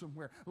down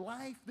somewhere.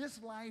 This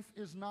life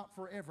is not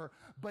forever,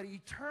 but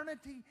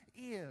eternity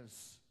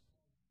is.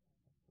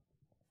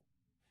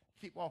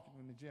 Keep walking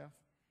with me, Jeff.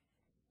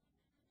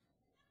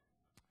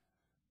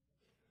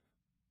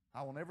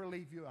 I will never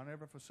leave you. I'll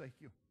never forsake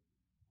you.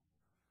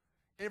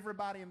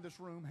 Everybody in this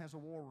room has a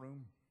war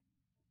room.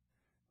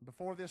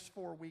 Before this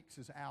 4 weeks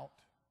is out,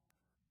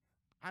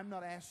 I'm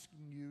not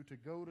asking you to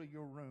go to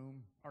your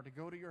room or to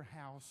go to your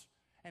house,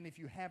 and if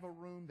you have a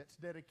room that's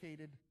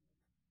dedicated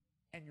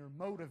and you're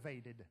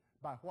motivated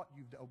by what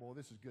you've done, oh boy,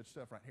 this is good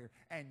stuff right here,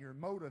 and you're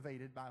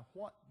motivated by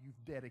what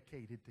you've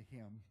dedicated to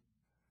Him,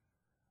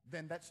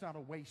 then that's not a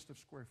waste of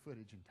square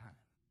footage and time.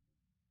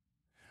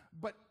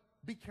 But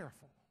be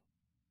careful.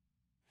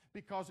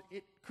 Because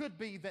it could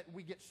be that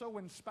we get so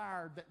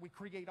inspired that we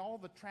create all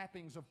the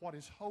trappings of what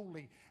is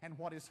holy and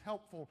what is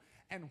helpful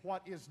and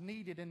what is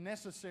needed and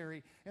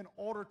necessary in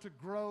order to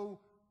grow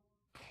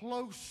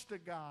close to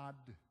God,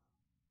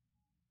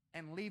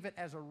 and leave it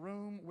as a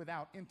room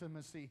without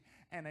intimacy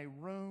and a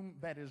room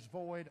that is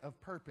void of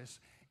purpose.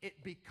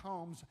 It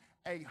becomes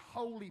a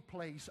holy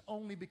place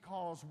only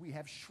because we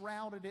have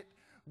shrouded it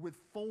with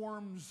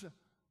forms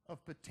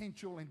of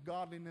potential and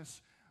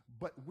godliness,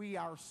 but we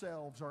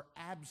ourselves are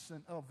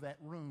absent of that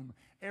room.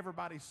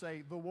 Everybody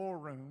say, the war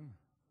room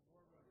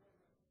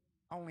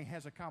only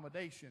has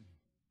accommodation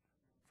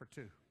for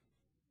two.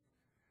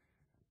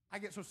 I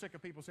get so sick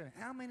of people saying,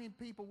 how many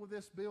people will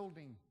this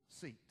building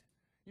seat?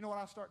 You know what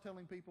I start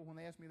telling people when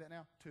they ask me that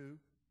now? 2.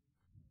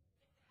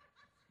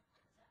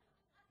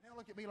 They'll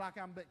look at me like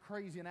I'm a bit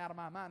crazy and out of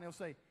my mind. They'll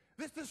say,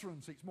 this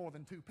room seats more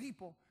than 2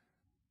 people.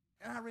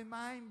 And I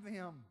remind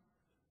them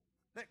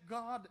that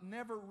God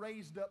never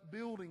raised up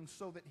buildings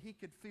so that He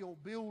could fill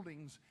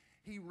buildings.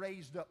 He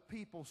raised up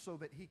people so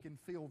that He can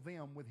fill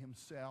them with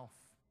Himself.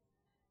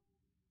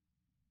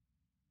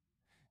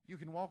 You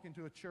can walk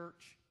into a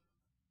church,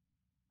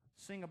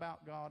 sing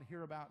about God,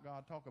 hear about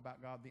God, talk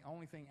about God. The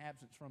only thing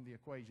absent from the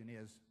equation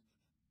is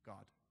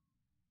God.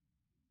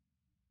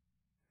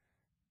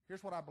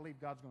 Here's what I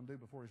believe God's going to do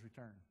before His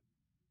return.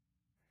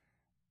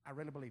 I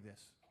really believe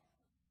this.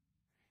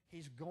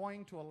 He's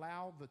going to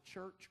allow the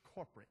church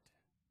corporate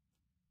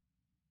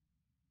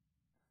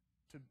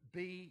to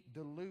be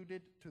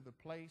diluted to the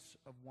place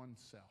of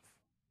oneself,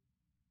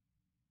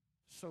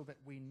 so that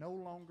we no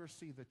longer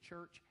see the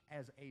church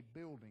as a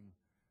building,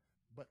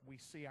 but we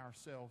see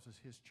ourselves as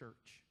His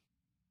church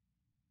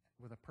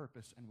with a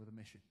purpose and with a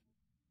mission.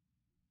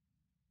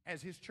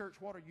 As His church,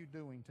 what are you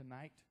doing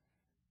tonight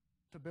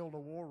to build a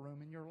war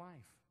room in your life?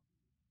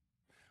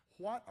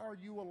 What are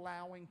you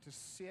allowing to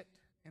sit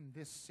in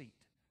this seat?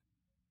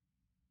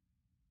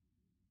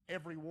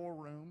 Every war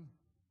room,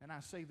 and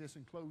I say this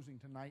in closing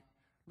tonight,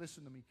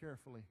 listen to me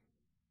carefully.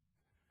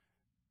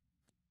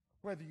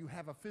 Whether you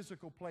have a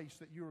physical place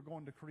that you are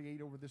going to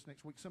create over this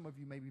next week, some of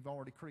you maybe have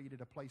already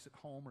created a place at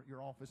home or at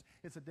your office.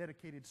 It's a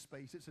dedicated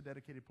space. It's a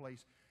dedicated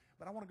place.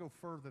 But I want to go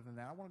further than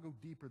that. I want to go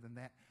deeper than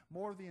that.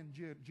 More than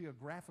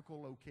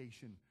geographical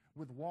location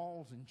with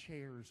walls and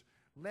chairs.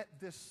 Let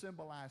this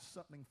symbolize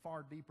something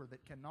far deeper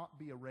that cannot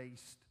be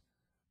erased.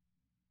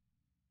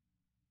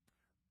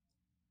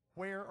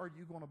 Where are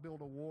you going to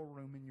build a war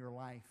room in your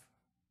life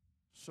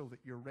so that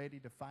you're ready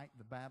to fight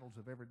the battles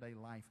of everyday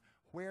life?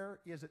 Where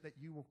is it that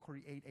you will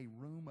create a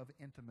room of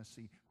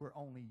intimacy where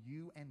only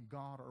you and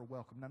God are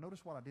welcome? Now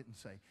notice what I didn't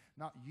say.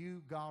 Not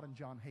you, God, and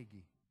John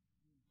Hagee.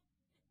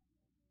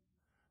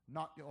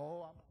 Not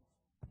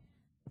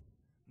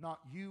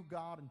you,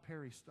 God, and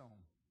Perry Stone.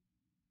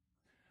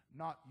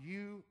 Not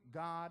you,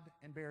 God,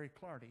 and Barry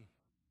Clardy.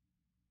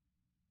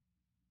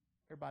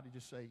 Everybody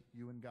just say,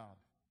 you and God.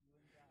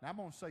 Now I'm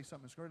going to say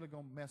something that's really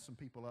going to mess some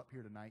people up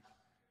here tonight.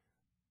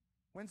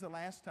 When's the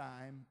last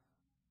time,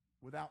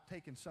 without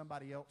taking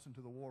somebody else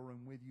into the war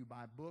room with you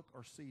by book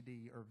or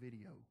CD or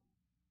video,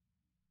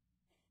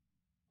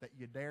 that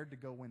you dared to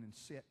go in and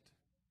sit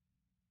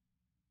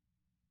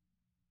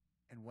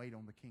and wait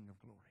on the King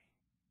of Glory?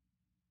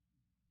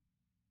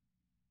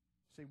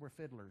 See, we're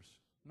fiddlers.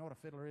 You know what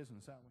a fiddler is in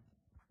the South?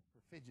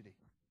 We're fidgety.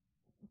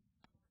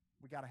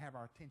 We got to have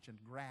our attention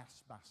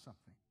grasped by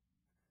something.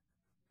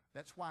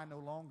 That's why no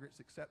longer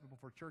it's acceptable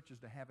for churches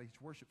to have a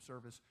worship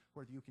service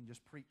where you can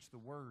just preach the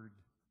Word,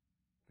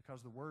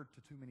 because the Word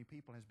to too many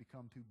people has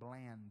become too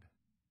bland.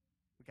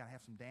 We got to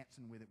have some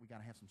dancing with it. We got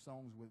to have some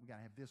songs with it. We got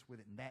to have this with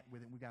it and that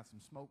with it. We got some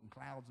smoke and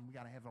clouds, and we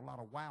got to have a lot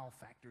of wow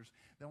factors.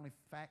 The only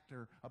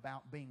factor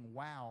about being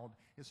wowed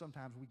is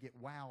sometimes we get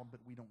wowed,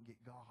 but we don't get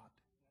God.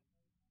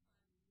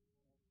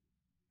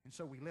 And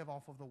so we live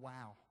off of the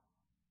wow.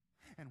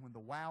 And when the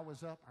wow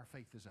is up, our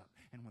faith is up.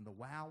 And when the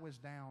wow is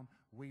down,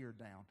 we are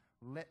down.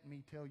 Let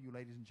me tell you,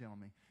 ladies and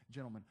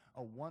gentlemen,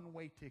 a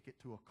one-way ticket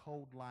to a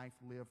cold life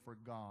lived for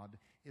God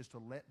is to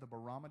let the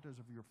barometers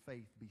of your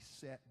faith be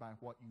set by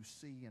what you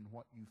see and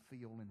what you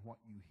feel and what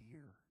you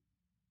hear.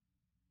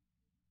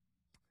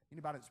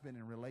 Anybody that's been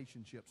in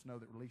relationships know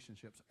that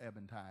relationships ebb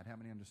and tide. How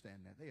many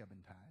understand that? They ebb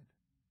and tide.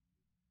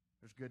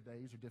 There's good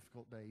days, there's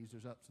difficult days,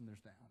 there's ups and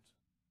there's downs.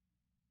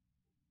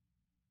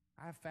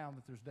 I've found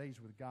that there's days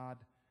with God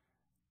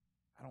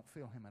I don't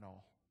feel Him at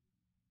all.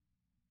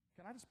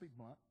 Can I just be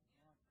blunt?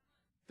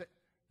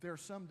 There are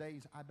some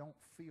days I don't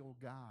feel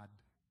God.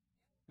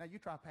 Now, you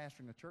try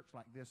pastoring a church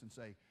like this and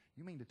say,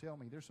 you mean to tell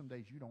me there's some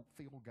days you don't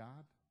feel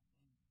God?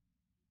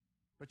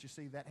 But you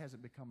see, that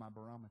hasn't become my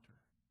barometer.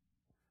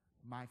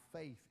 My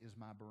faith is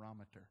my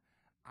barometer.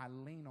 I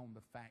lean on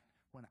the fact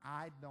when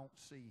I don't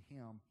see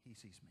Him, He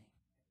sees me.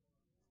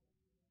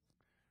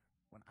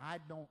 When I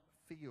don't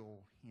feel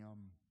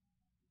Him,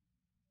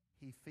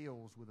 He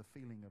feels with a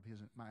feeling of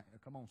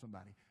come on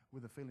somebody,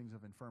 with the feelings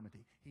of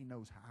infirmity. He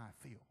knows how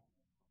I feel.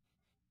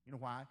 You know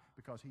why?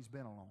 Because He's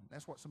been alone.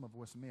 That's what some of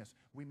us miss.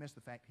 We miss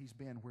the fact He's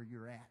been where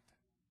you're at.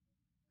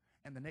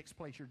 And the next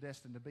place you're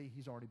destined to be,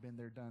 He's already been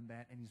there, done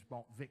that, and He's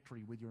bought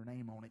victory with your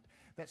name on it.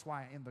 That's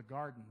why in the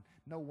garden,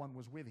 no one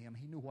was with Him.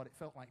 He knew what it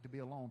felt like to be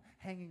alone,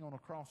 hanging on a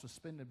cross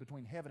suspended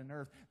between heaven and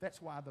earth.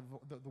 That's why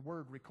the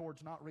Word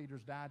records, not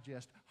Reader's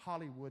Digest,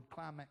 Hollywood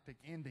climactic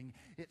ending.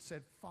 It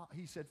said,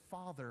 He said,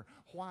 Father,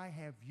 why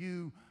have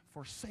you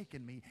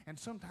forsaken me? And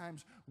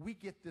sometimes we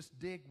get this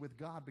dig with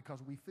God because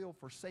we feel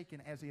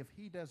forsaken as if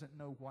He doesn't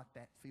know what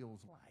that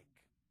feels like.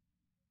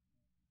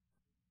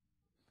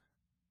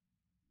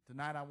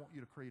 Tonight, I want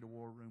you to create a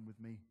war room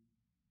with me.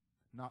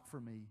 Not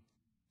for me,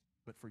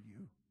 but for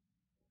you.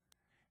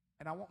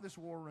 And I want this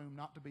war room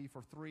not to be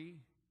for 3,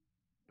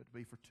 but to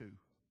be for 2.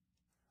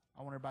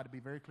 I want everybody to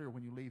be very clear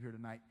when you leave here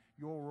tonight.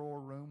 Your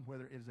war room,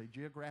 whether it is a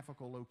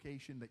geographical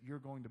location that you're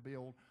going to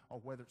build or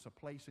whether it's a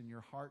place in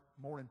your heart,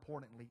 more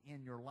importantly,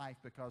 in your life,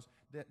 because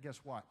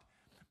guess what?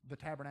 The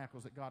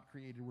tabernacles that God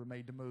created were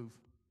made to move.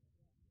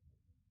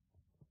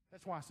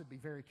 That's why I said be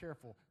very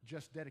careful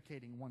just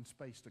dedicating one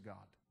space to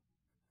God.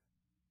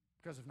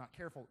 Because if not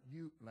careful,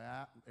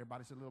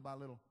 everybody said little by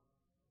little,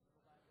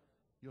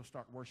 you'll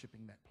start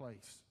worshiping that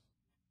place.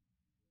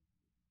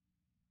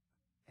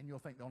 And you'll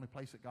think the only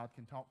place that God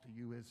can talk to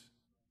you is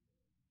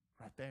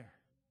right there.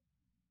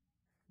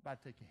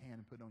 Everybody take your hand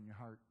and put it on your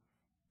heart.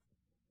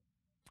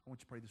 I want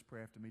you to pray this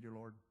prayer after me, dear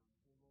Lord.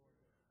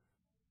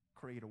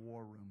 Create a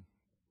war room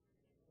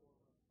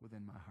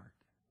within my heart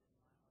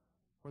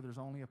where there's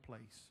only a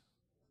place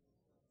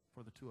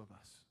for the 2 of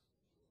us.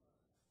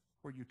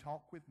 Where you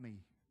talk with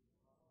me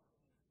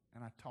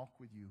and I talk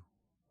with you.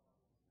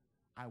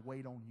 I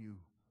wait on you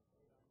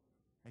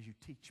as you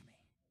teach me,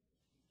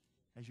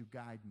 as you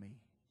guide me,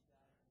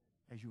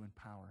 as you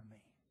empower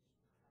me.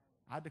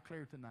 I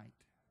declare tonight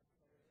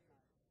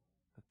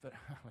that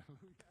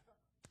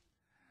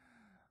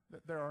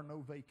that there are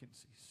no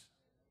vacancies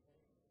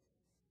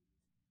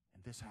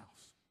in this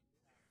house.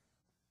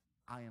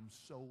 I am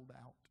sold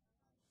out.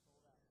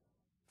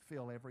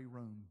 Fill every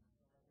room.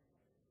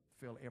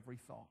 Fill every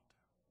thought.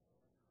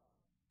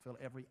 Fill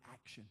every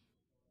action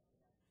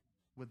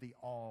with the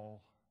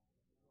all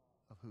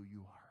of who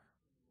you are.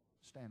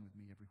 Stand with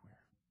me everywhere.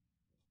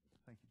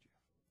 Thank you, Jeff.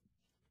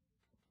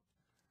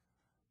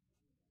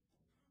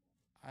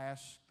 I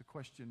asked the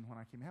question when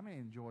I came. How many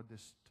enjoyed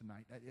this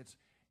tonight?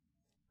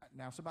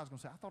 Now somebody's going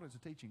to say, I thought it was a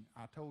teaching.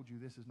 I told you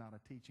this is not a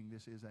teaching.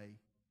 This is a...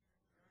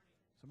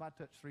 Somebody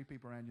touch 3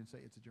 people around you and say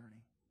it's a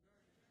journey.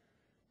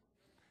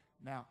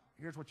 Now,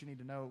 here's what you need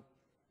to know.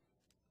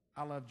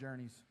 I love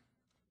journeys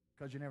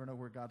because you never know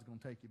where God's going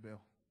to take you,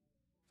 Bill.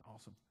 It's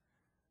awesome.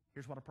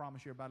 Here's what I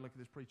promise you. Everybody look at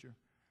this preacher.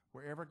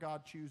 Wherever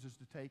God chooses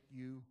to take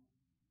you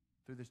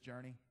through this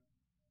journey,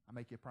 I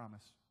make you a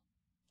promise.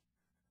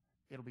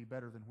 It'll be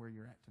better than where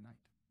you're at tonight.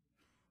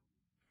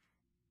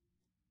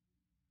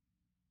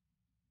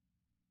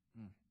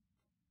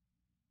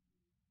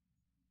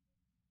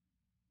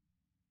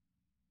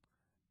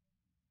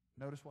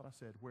 Notice what I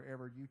said.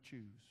 Wherever you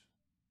choose.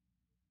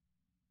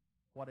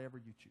 Whatever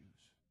you choose.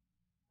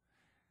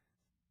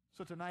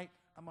 So tonight,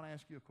 I'm going to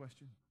ask you a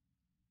question.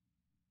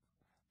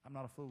 I'm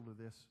not a fool to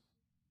this.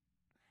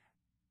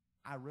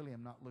 I really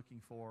am not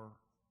looking for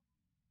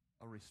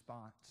a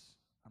response.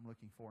 I'm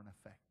looking for an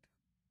effect.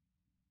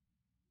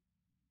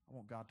 I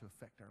want God to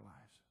affect our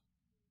lives.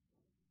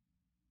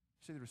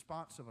 See, the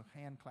response of a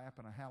hand clap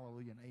and a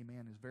hallelujah and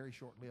amen is very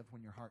short-lived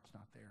when your heart's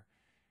not there.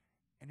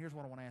 And here's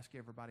what I want to ask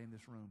everybody in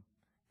this room.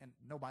 And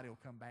nobody will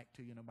come back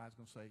to you. Nobody's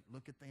going to say,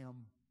 look at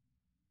them.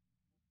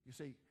 You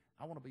see,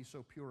 I want to be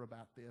so pure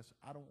about this.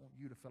 I don't want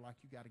you to feel like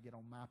you got to get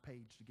on my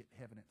page to get to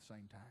heaven at the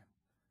same time.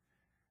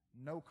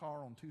 No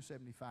car on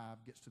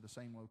 275 gets to the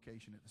same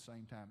location at the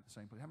same time at the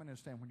same place. How many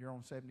understand when you're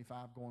on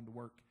 75 going to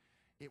work,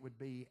 it would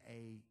be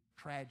a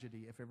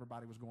tragedy if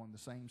everybody was going the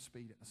same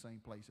speed at the same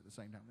place at the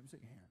same time? Let me see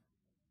your hand.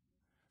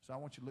 So I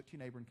want you to look to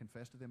your neighbor and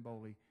confess to them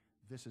boldly,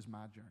 this is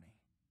my journey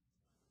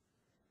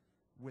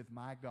with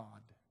my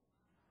God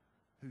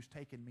who's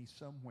taken me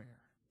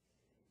somewhere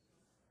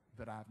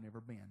that I've never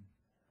been.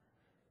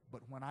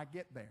 But when I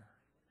get there,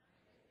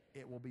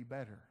 it will be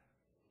better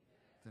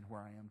than where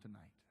I am tonight.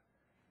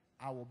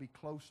 I will be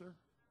closer,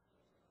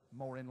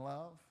 more in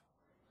love,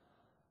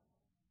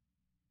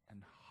 and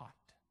hot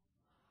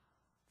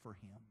for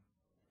Him.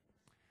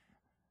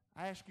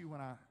 I asked you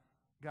when I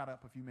got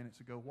up a few minutes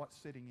ago, what's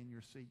sitting in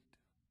your seat?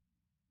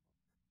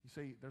 You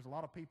see, there's a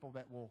lot of people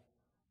that will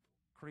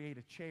create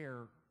a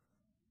chair.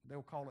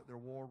 They'll call it their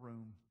war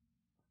room,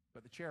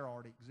 but the chair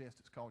already exists.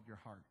 It's called your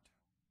heart.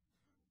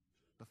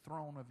 The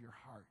throne of your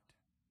heart.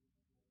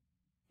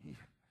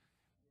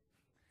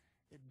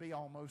 It'd be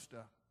almost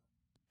a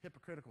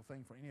hypocritical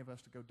thing for any of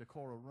us to go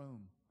decor a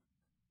room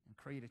and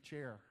create a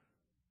chair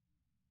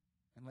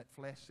and let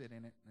flesh sit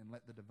in it and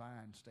let the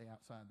divine stay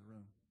outside the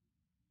room.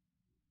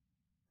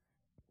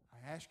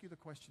 I ask you the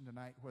question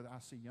tonight, whether I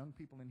see young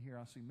people in here,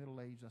 I see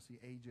middle-aged, I see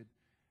aged.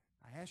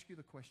 I ask you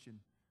the question,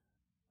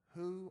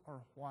 who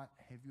or what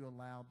have you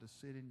allowed to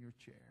sit in your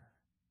chair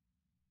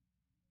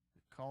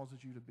that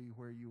causes you to be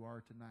where you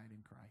are tonight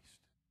in Christ?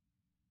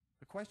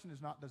 The question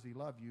is not, does He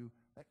love you?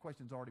 That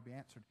question's already been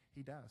answered.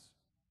 He does.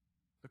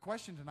 The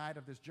question tonight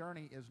of this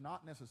journey is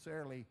not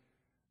necessarily,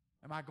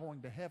 am I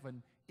going to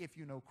heaven? If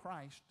you know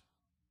Christ,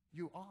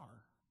 you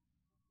are.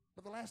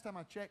 But the last time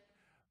I checked,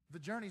 the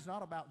journey's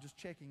not about just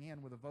checking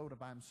in with a vote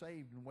of I'm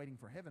saved and waiting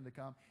for heaven to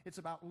come. It's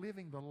about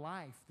living the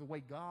life the way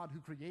God who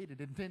created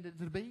intended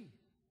it to be.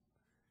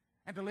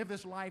 And to live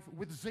this life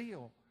with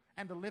zeal,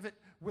 and to live it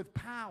with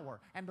power,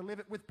 and to live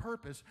it with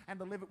purpose, and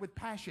to live it with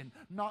passion,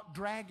 not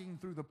dragging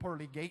through the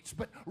pearly gates,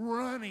 but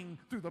running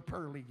through the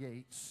pearly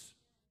gates.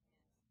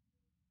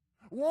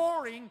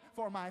 Warring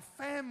for my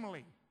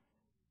family,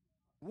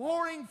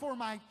 warring for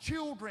my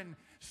children,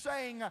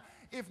 saying,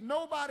 if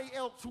nobody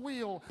else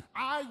will,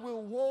 I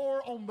will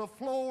war on the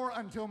floor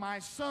until my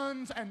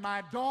sons and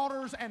my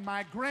daughters and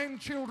my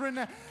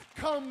grandchildren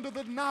come to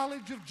the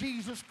knowledge of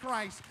Jesus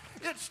Christ.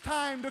 It's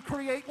time to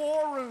create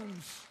war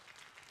rooms.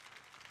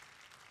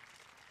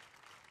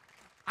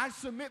 I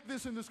submit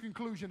this in this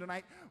conclusion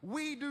tonight.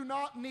 We do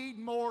not need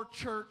more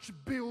church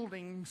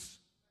buildings.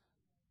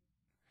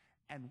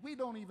 And we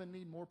don't even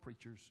need more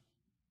preachers.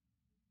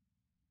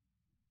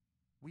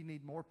 We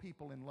need more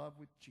people in love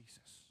with Jesus.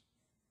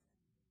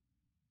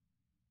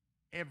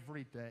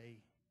 Every day,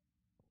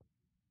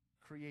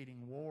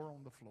 creating war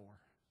on the floor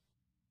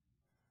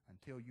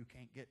until you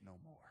can't get no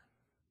more.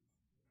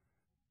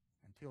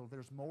 Until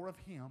there's more of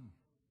Him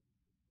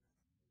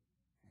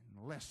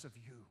and less of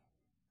you.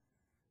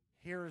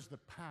 Here is the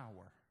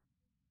power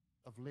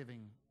of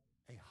living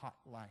a hot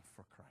life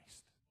for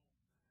Christ.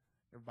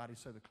 Everybody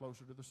say, the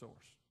closer to the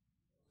source,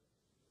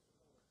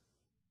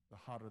 the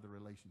hotter the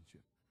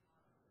relationship.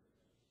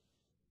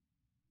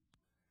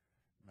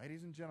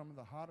 Ladies and gentlemen,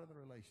 the hotter the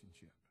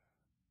relationship,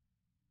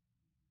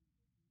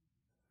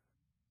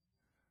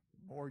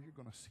 the more you're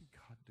going to see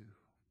God do.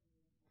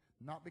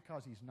 Not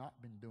because He's not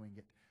been doing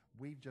it.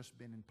 We've just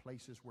been in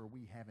places where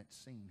we haven't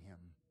seen Him.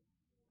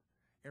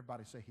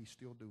 Everybody say, He's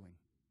still doing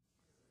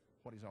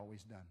what He's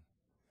always done.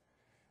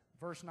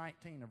 Verse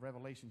 19 of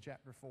Revelation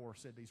chapter 4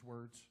 said these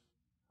words,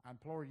 I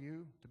implore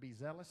you to be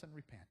zealous and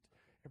repent.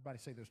 Everybody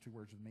say those two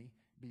words with me.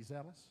 Be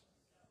zealous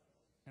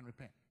and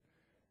repent.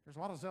 There's a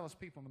lot of zealous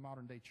people in the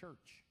modern day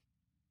church.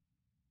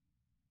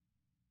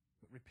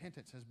 But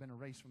repentance has been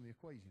erased from the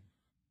equation.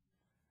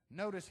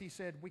 Notice he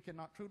said we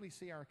cannot truly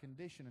see our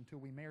condition until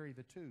we marry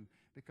the two,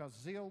 because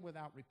zeal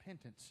without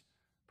repentance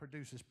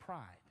produces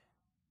pride.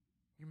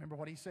 You remember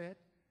what he said?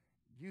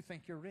 You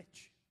think you're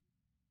rich,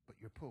 but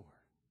you're poor.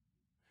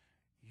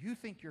 You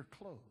think you're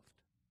clothed,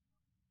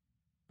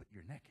 but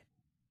you're naked.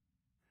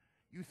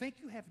 You think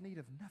you have need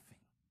of nothing,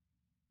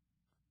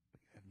 but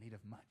you have need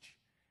of much.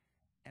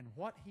 And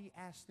what he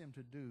asked them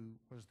to do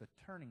was the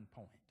turning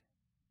point,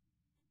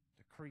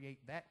 to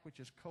create that which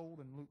is cold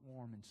and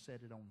lukewarm and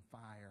set it on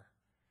fire.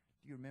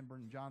 Do you remember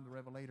in John the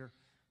Revelator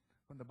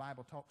when the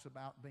Bible talks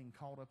about being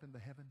caught up in the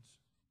heavens?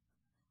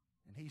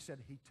 And he said,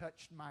 he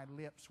touched my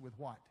lips with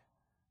what?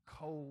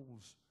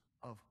 Coals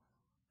of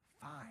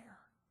fire.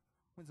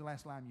 When's the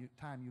last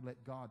time you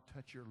let God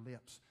touch your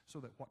lips so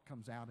that what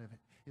comes out of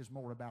it is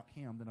more about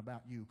Him than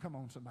about you? Come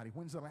on, somebody.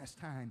 When's the last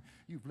time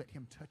you've let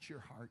Him touch your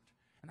heart?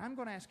 And I'm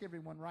going to ask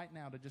everyone right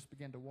now to just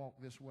begin to walk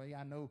this way.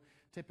 I know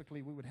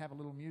typically we would have a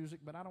little music,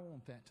 but I don't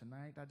want that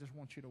tonight. I just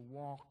want you to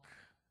walk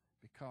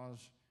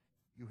because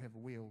you have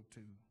willed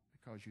to,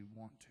 because you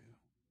want to,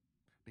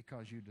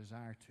 because you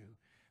desire to.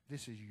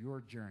 This is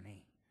your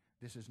journey.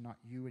 This is not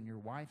you and your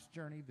wife's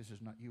journey. This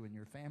is not you and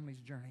your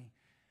family's journey.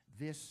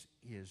 This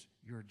is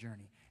your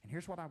journey. And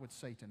here's what I would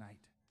say tonight.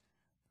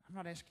 I'm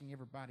not asking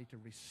everybody to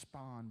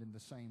respond in the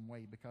same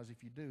way, because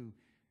if you do,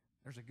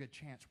 there's a good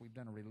chance we've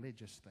done a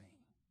religious thing.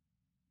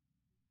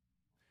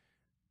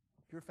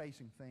 You're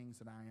facing things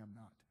that I am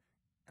not.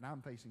 And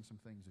I'm facing some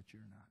things that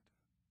you're not.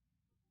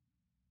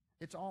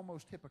 It's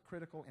almost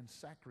hypocritical and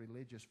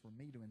sacrilegious for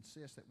me to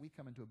insist that we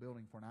come into a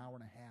building for an hour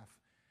and a half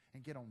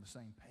and get on the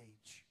same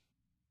page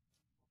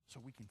so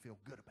we can feel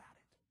good about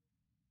it.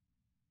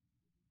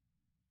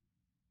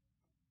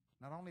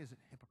 Not only is it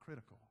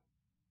hypocritical,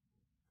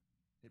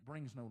 it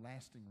brings no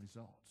lasting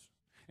results.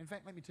 In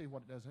fact, let me tell you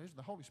what it does.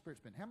 The Holy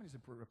Spirit's been, how many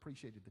have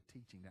appreciated the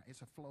teaching now?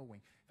 It's a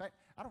flowing. In fact,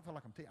 I don't feel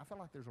like I'm teaching. I feel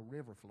like there's a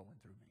river flowing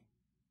through me.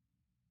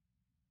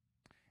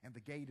 And the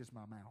gate is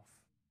my mouth.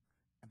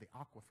 And the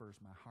aquifer is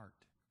my heart.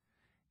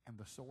 And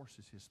the source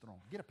is his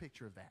throne. Get a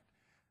picture of that.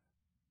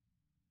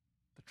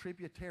 The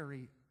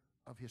tributary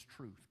of his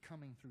truth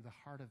coming through the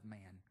heart of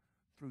man,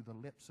 through the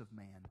lips of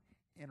man,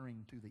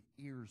 entering to the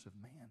ears of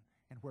man.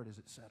 And where does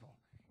it settle?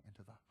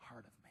 Into the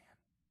heart of man.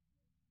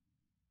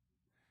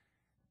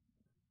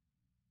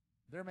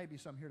 There may be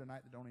some here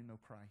tonight that don't even know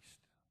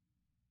Christ.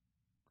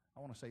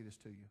 I want to say this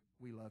to you.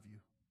 We love you,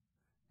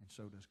 and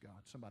so does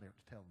God. Somebody ought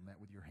to tell them that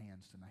with your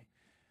hands tonight.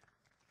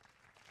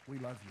 We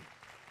love you,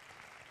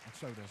 and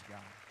so does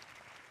God.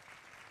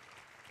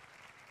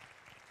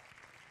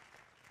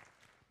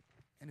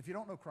 And if you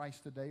don't know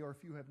Christ today, or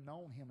if you have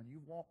known him and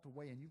you've walked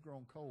away and you've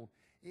grown cold,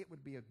 it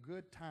would be a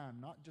good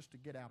time not just to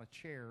get out a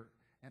chair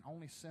and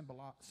only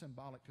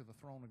symbolic to the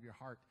throne of your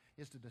heart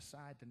is to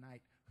decide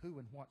tonight who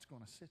and what's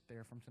going to sit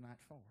there from tonight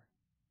forward.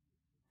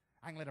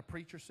 I can let a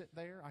preacher sit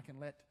there. I can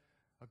let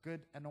a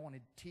good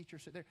anointed teacher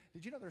sit there.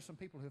 Did you know there's some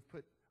people who have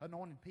put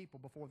anointed people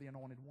before the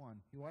anointed one?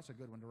 Well, that's a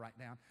good one to write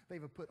down.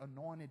 They've put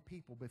anointed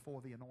people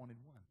before the anointed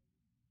one.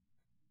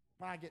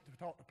 When I get to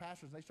talk to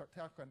pastors, they start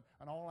talking,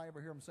 and all I ever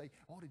hear them say,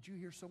 oh, did you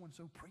hear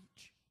so-and-so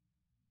preach?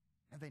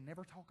 And they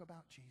never talk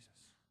about Jesus.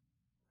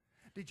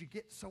 Did you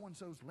get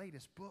so-and-so's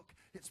latest book?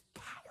 It's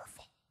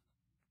powerful.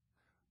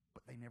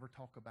 But they never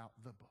talk about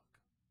the book.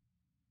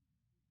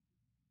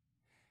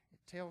 It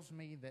tells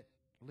me that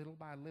little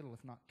by little,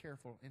 if not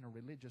careful, in a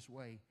religious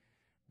way,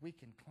 we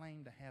can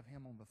claim to have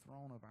him on the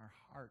throne of our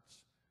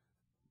hearts.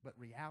 But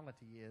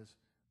reality is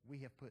we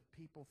have put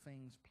people,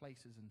 things,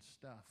 places, and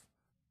stuff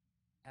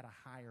at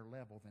a higher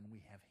level than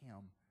we have him.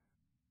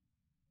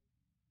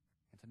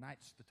 And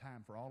tonight's the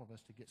time for all of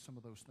us to get some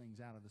of those things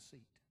out of the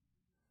seat.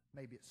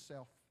 Maybe it's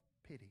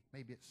self-pity.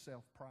 Maybe it's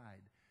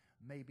self-pride.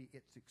 Maybe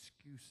it's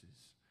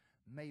excuses.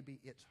 Maybe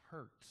it's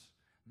hurts.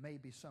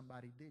 Maybe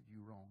somebody did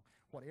you wrong.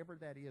 Whatever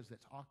that is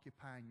that's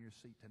occupying your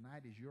seat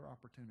tonight is your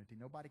opportunity.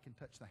 Nobody can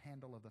touch the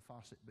handle of the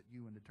faucet but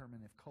you and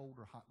determine if cold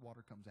or hot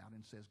water comes out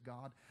and says,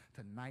 God,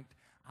 tonight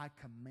I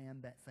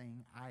command that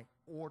thing. I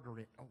order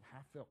it. Oh,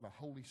 I felt the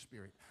Holy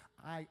Spirit.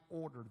 I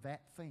order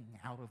that thing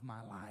out of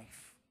my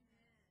life.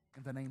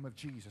 In the name of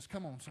Jesus.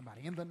 Come on,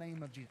 somebody. In the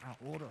name of Jesus. I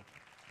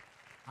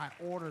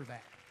order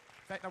that.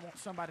 In fact, I want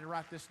somebody to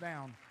write this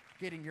down.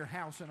 Getting your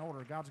house in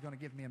order. God's going to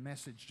give me a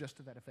message just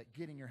to that effect.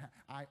 Getting your house.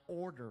 I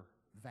order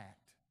that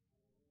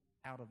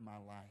out of my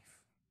life.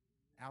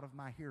 Out of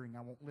my hearing. I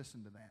won't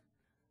listen to that.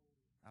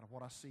 Out of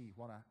what I see,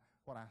 what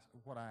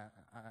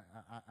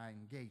I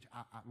engage.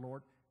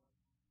 Lord,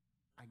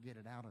 I get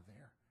it out of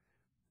there.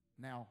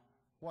 Now,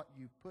 what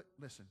you put,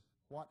 listen,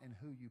 what and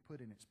who you put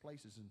in its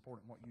place is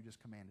important. What you just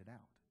commanded out.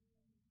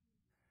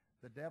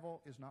 The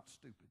devil is not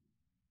stupid.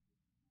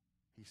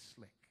 He's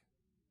slick.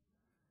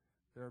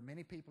 There are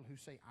many people who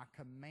say, I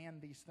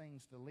command these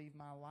things to leave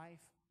my life,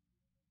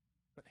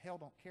 but hell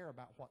don't care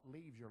about what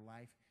leaves your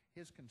life.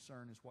 His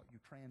concern is what you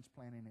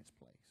transplant in its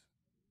place.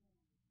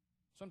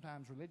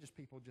 Sometimes religious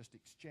people just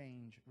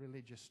exchange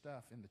religious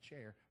stuff in the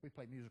chair. We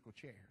play musical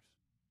chairs.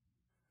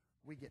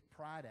 We get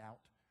pride out,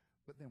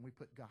 but then we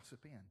put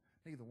gossip in.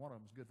 Neither one of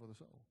them is good for the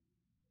soul.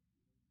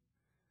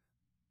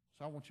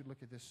 So I want you to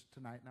look at this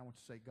tonight, and I want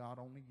you to say, God,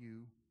 only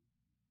you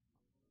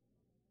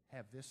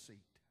have this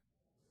seat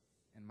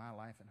in my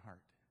life and heart.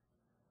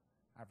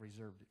 I've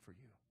reserved it for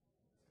you.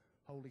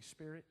 Holy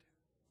Spirit,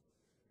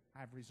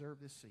 I've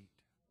reserved this seat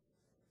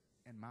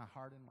in my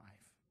heart and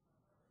life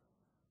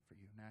for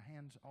you. Now,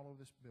 hands all over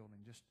this building.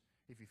 Just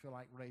if you feel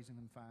like raising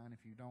them, fine.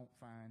 If you don't,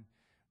 fine.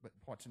 But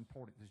what's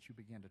important is that you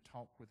begin to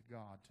talk with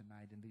God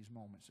tonight in these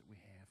moments that we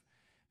have.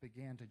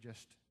 Begin to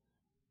just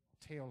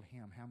tell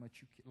him how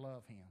much you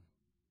love him.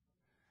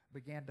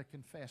 Begin to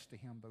confess to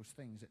him those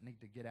things that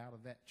need to get out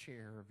of that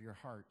chair of your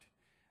heart,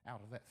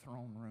 out of that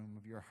throne room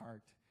of your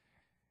heart,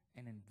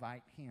 and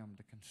invite him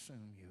to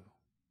consume you.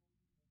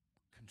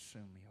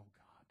 Consume me, oh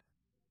God.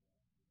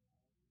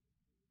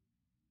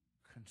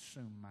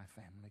 Consume my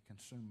family,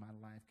 consume my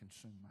life,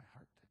 consume my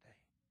heart today.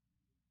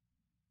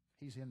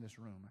 He's in this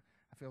room.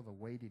 I feel the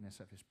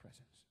weightiness of his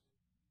presence.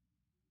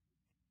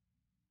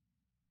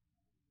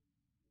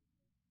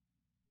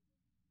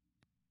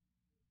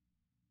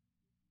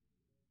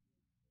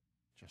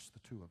 Just the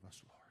two of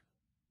us, Lord.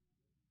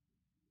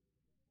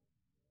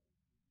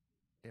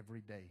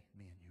 Every day,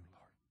 me and you,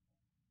 Lord.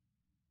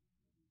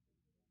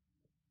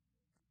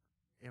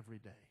 Every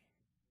day,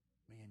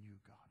 me and you,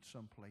 God.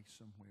 Someplace,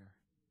 somewhere.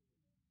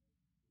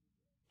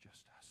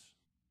 Just us.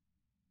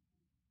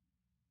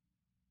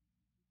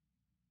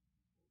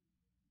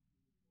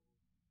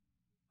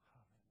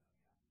 Hallelujah.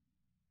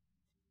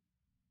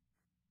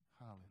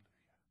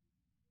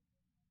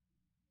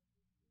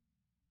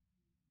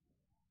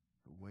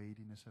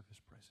 weightiness of His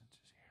presence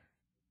is here.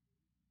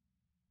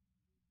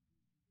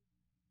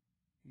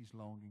 He's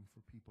longing for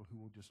people who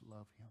will just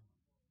love Him.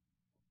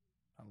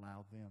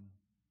 Allow them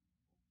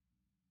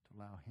to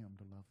allow Him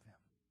to love them.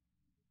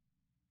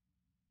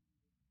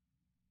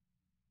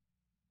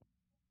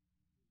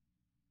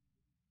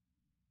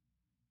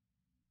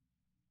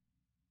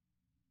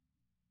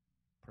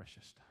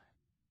 Precious time.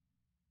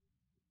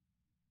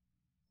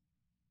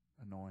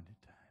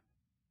 Anointed time.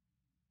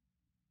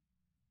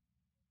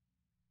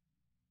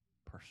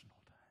 Personal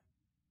time.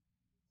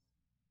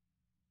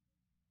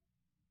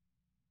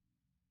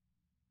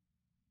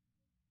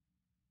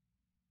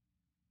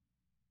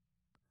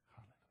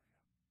 Hallelujah.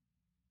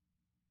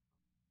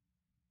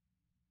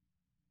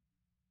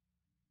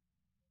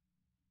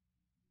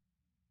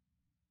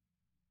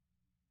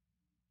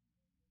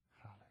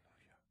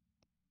 Hallelujah.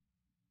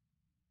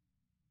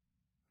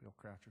 Bill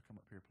Croucher, come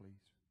up here, please.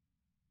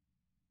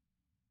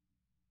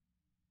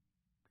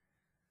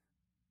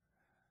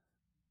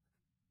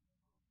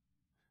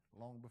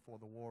 Long before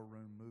the War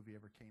Room movie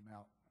ever came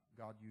out,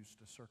 God used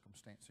a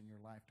circumstance in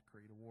your life to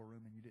create a war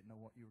room, and you didn't know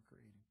what you were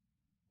creating.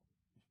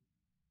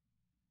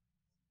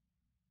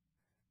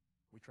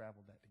 We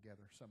traveled that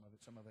together, some of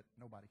it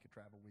nobody could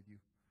travel with you.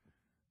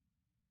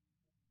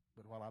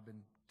 But while I've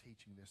been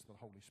teaching this, the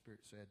Holy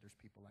Spirit said there's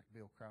people like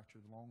Bill Croucher,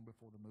 long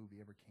before the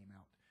movie ever came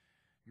out,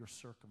 your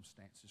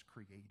circumstances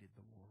created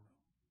the war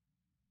room.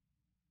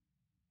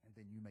 And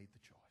then you made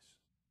the choice.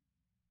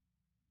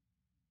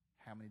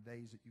 How many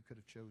days that you could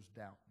have chose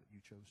doubt, but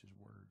you chose His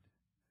Word,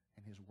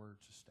 and His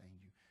Word sustained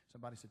you.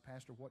 Somebody said,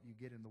 Pastor, what do you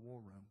get in the war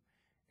room?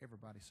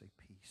 Everybody say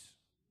peace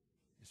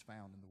is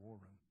found in the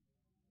war room.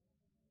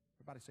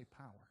 Everybody say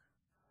power.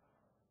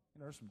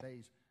 You know, there's some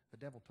days the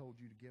devil told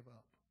you to give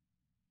up.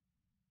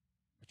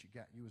 But you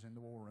was in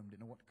the war room, didn't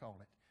know what to call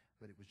it,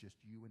 but it was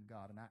just you and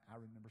God. And I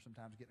remember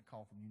sometimes getting a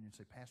call from Union and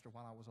say, Pastor,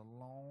 while I was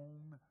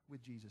alone with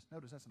Jesus,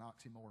 notice that's an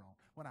oxymoron.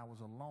 When I was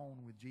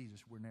alone with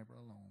Jesus, we're never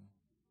alone.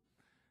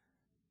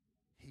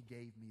 He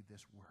gave me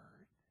this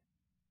word.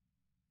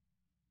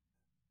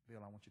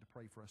 Bill, I want you to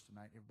pray for us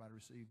tonight. Everybody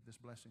receive this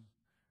blessing.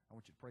 I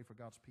want you to pray for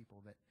God's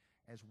people that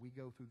as we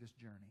go through this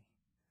journey,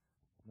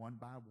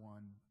 one by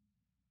one,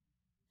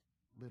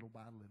 little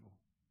by little,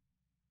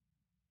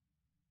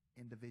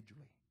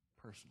 individually,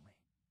 personally,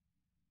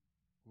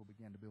 we'll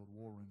begin to build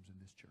war rooms in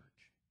this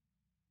church.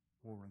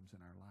 War rooms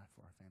in our life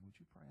for our family.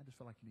 Would you pray? I just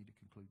feel like you need to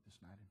conclude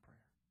this night in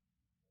prayer.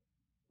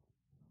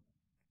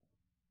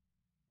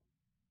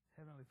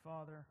 Heavenly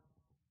Father,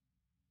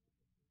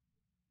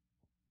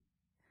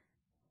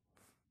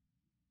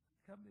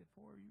 come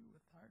before you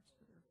with hearts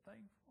that are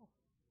thankful.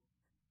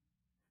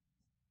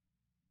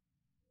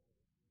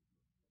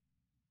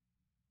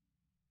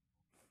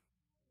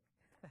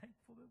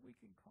 Thankful that we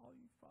can call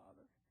you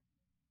Father.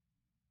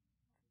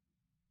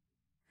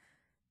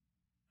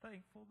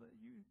 Thankful that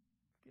you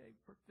gave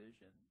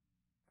provision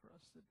for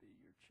us to be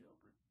your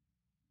children.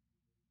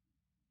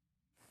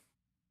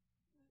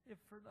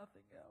 If for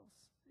nothing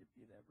else, if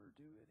you never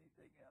do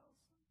anything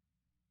else,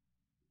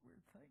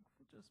 we're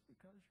thankful just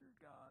because you're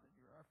God and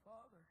you're our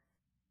Father.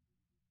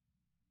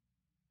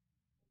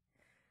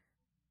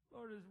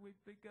 Lord, as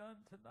we've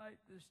begun tonight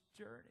this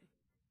journey,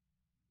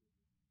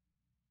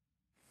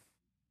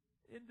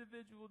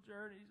 individual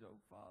journeys, oh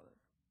Father,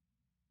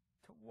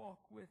 to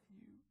walk with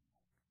you,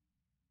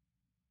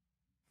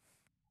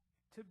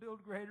 to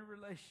build greater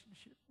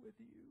relationship with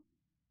you.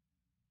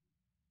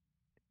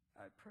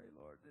 I pray,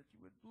 Lord, that you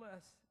would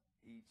bless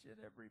each and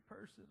every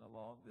person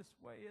along this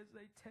way as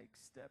they take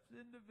steps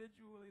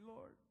individually,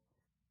 Lord,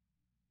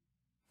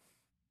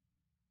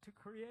 to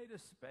create a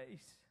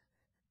space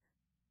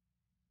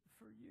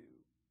for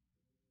you,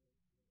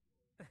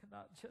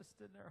 not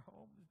just in their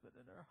homes, but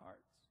in their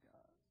hearts,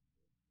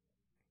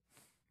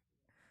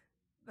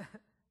 God.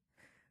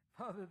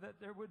 Father,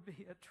 that there would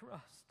be a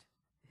trust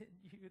in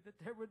you, that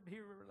there would be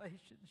a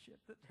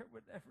relationship, that there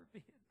would never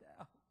be a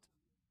doubt.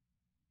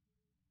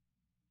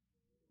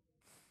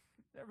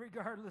 That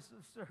regardless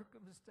of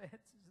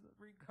circumstances, that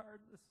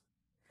regardless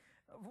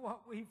of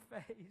what we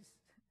face,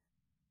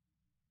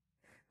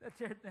 that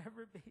there'd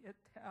never be a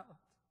doubt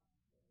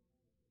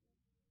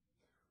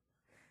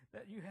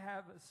that you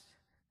have us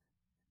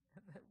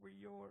and that we're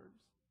yours.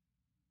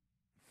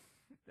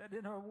 That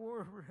in our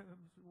war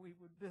rooms we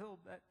would build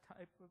that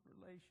type of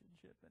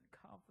relationship and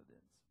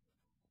confidence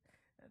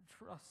and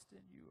trust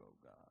in you, oh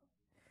God.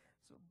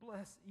 So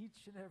bless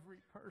each and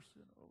every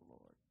person, oh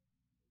Lord.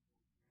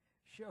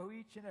 Show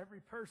each and every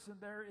person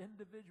their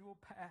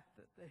individual path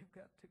that they've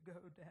got to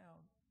go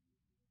down.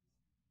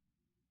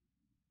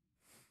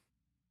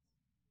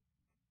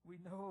 We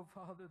know,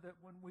 Father,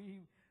 that when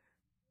we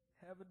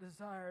have a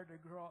desire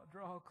to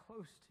draw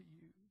close to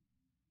you,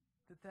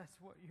 that's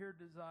what your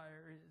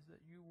desire is,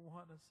 that you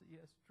want to see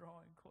us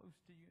drawing close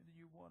to you, and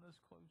you want us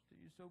close to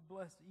you. So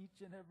bless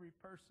each and every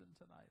person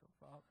tonight, oh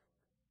Father.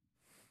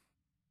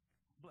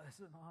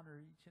 Bless and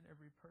honor each and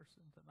every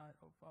person tonight,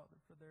 oh Father,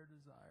 for their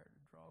desire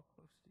to draw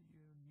close to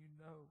you. And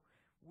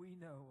we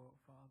know, oh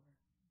Father,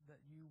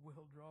 that you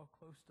will draw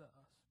close to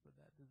us for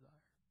that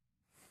desire.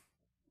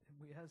 And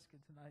we ask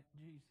it tonight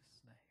in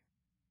Jesus' name.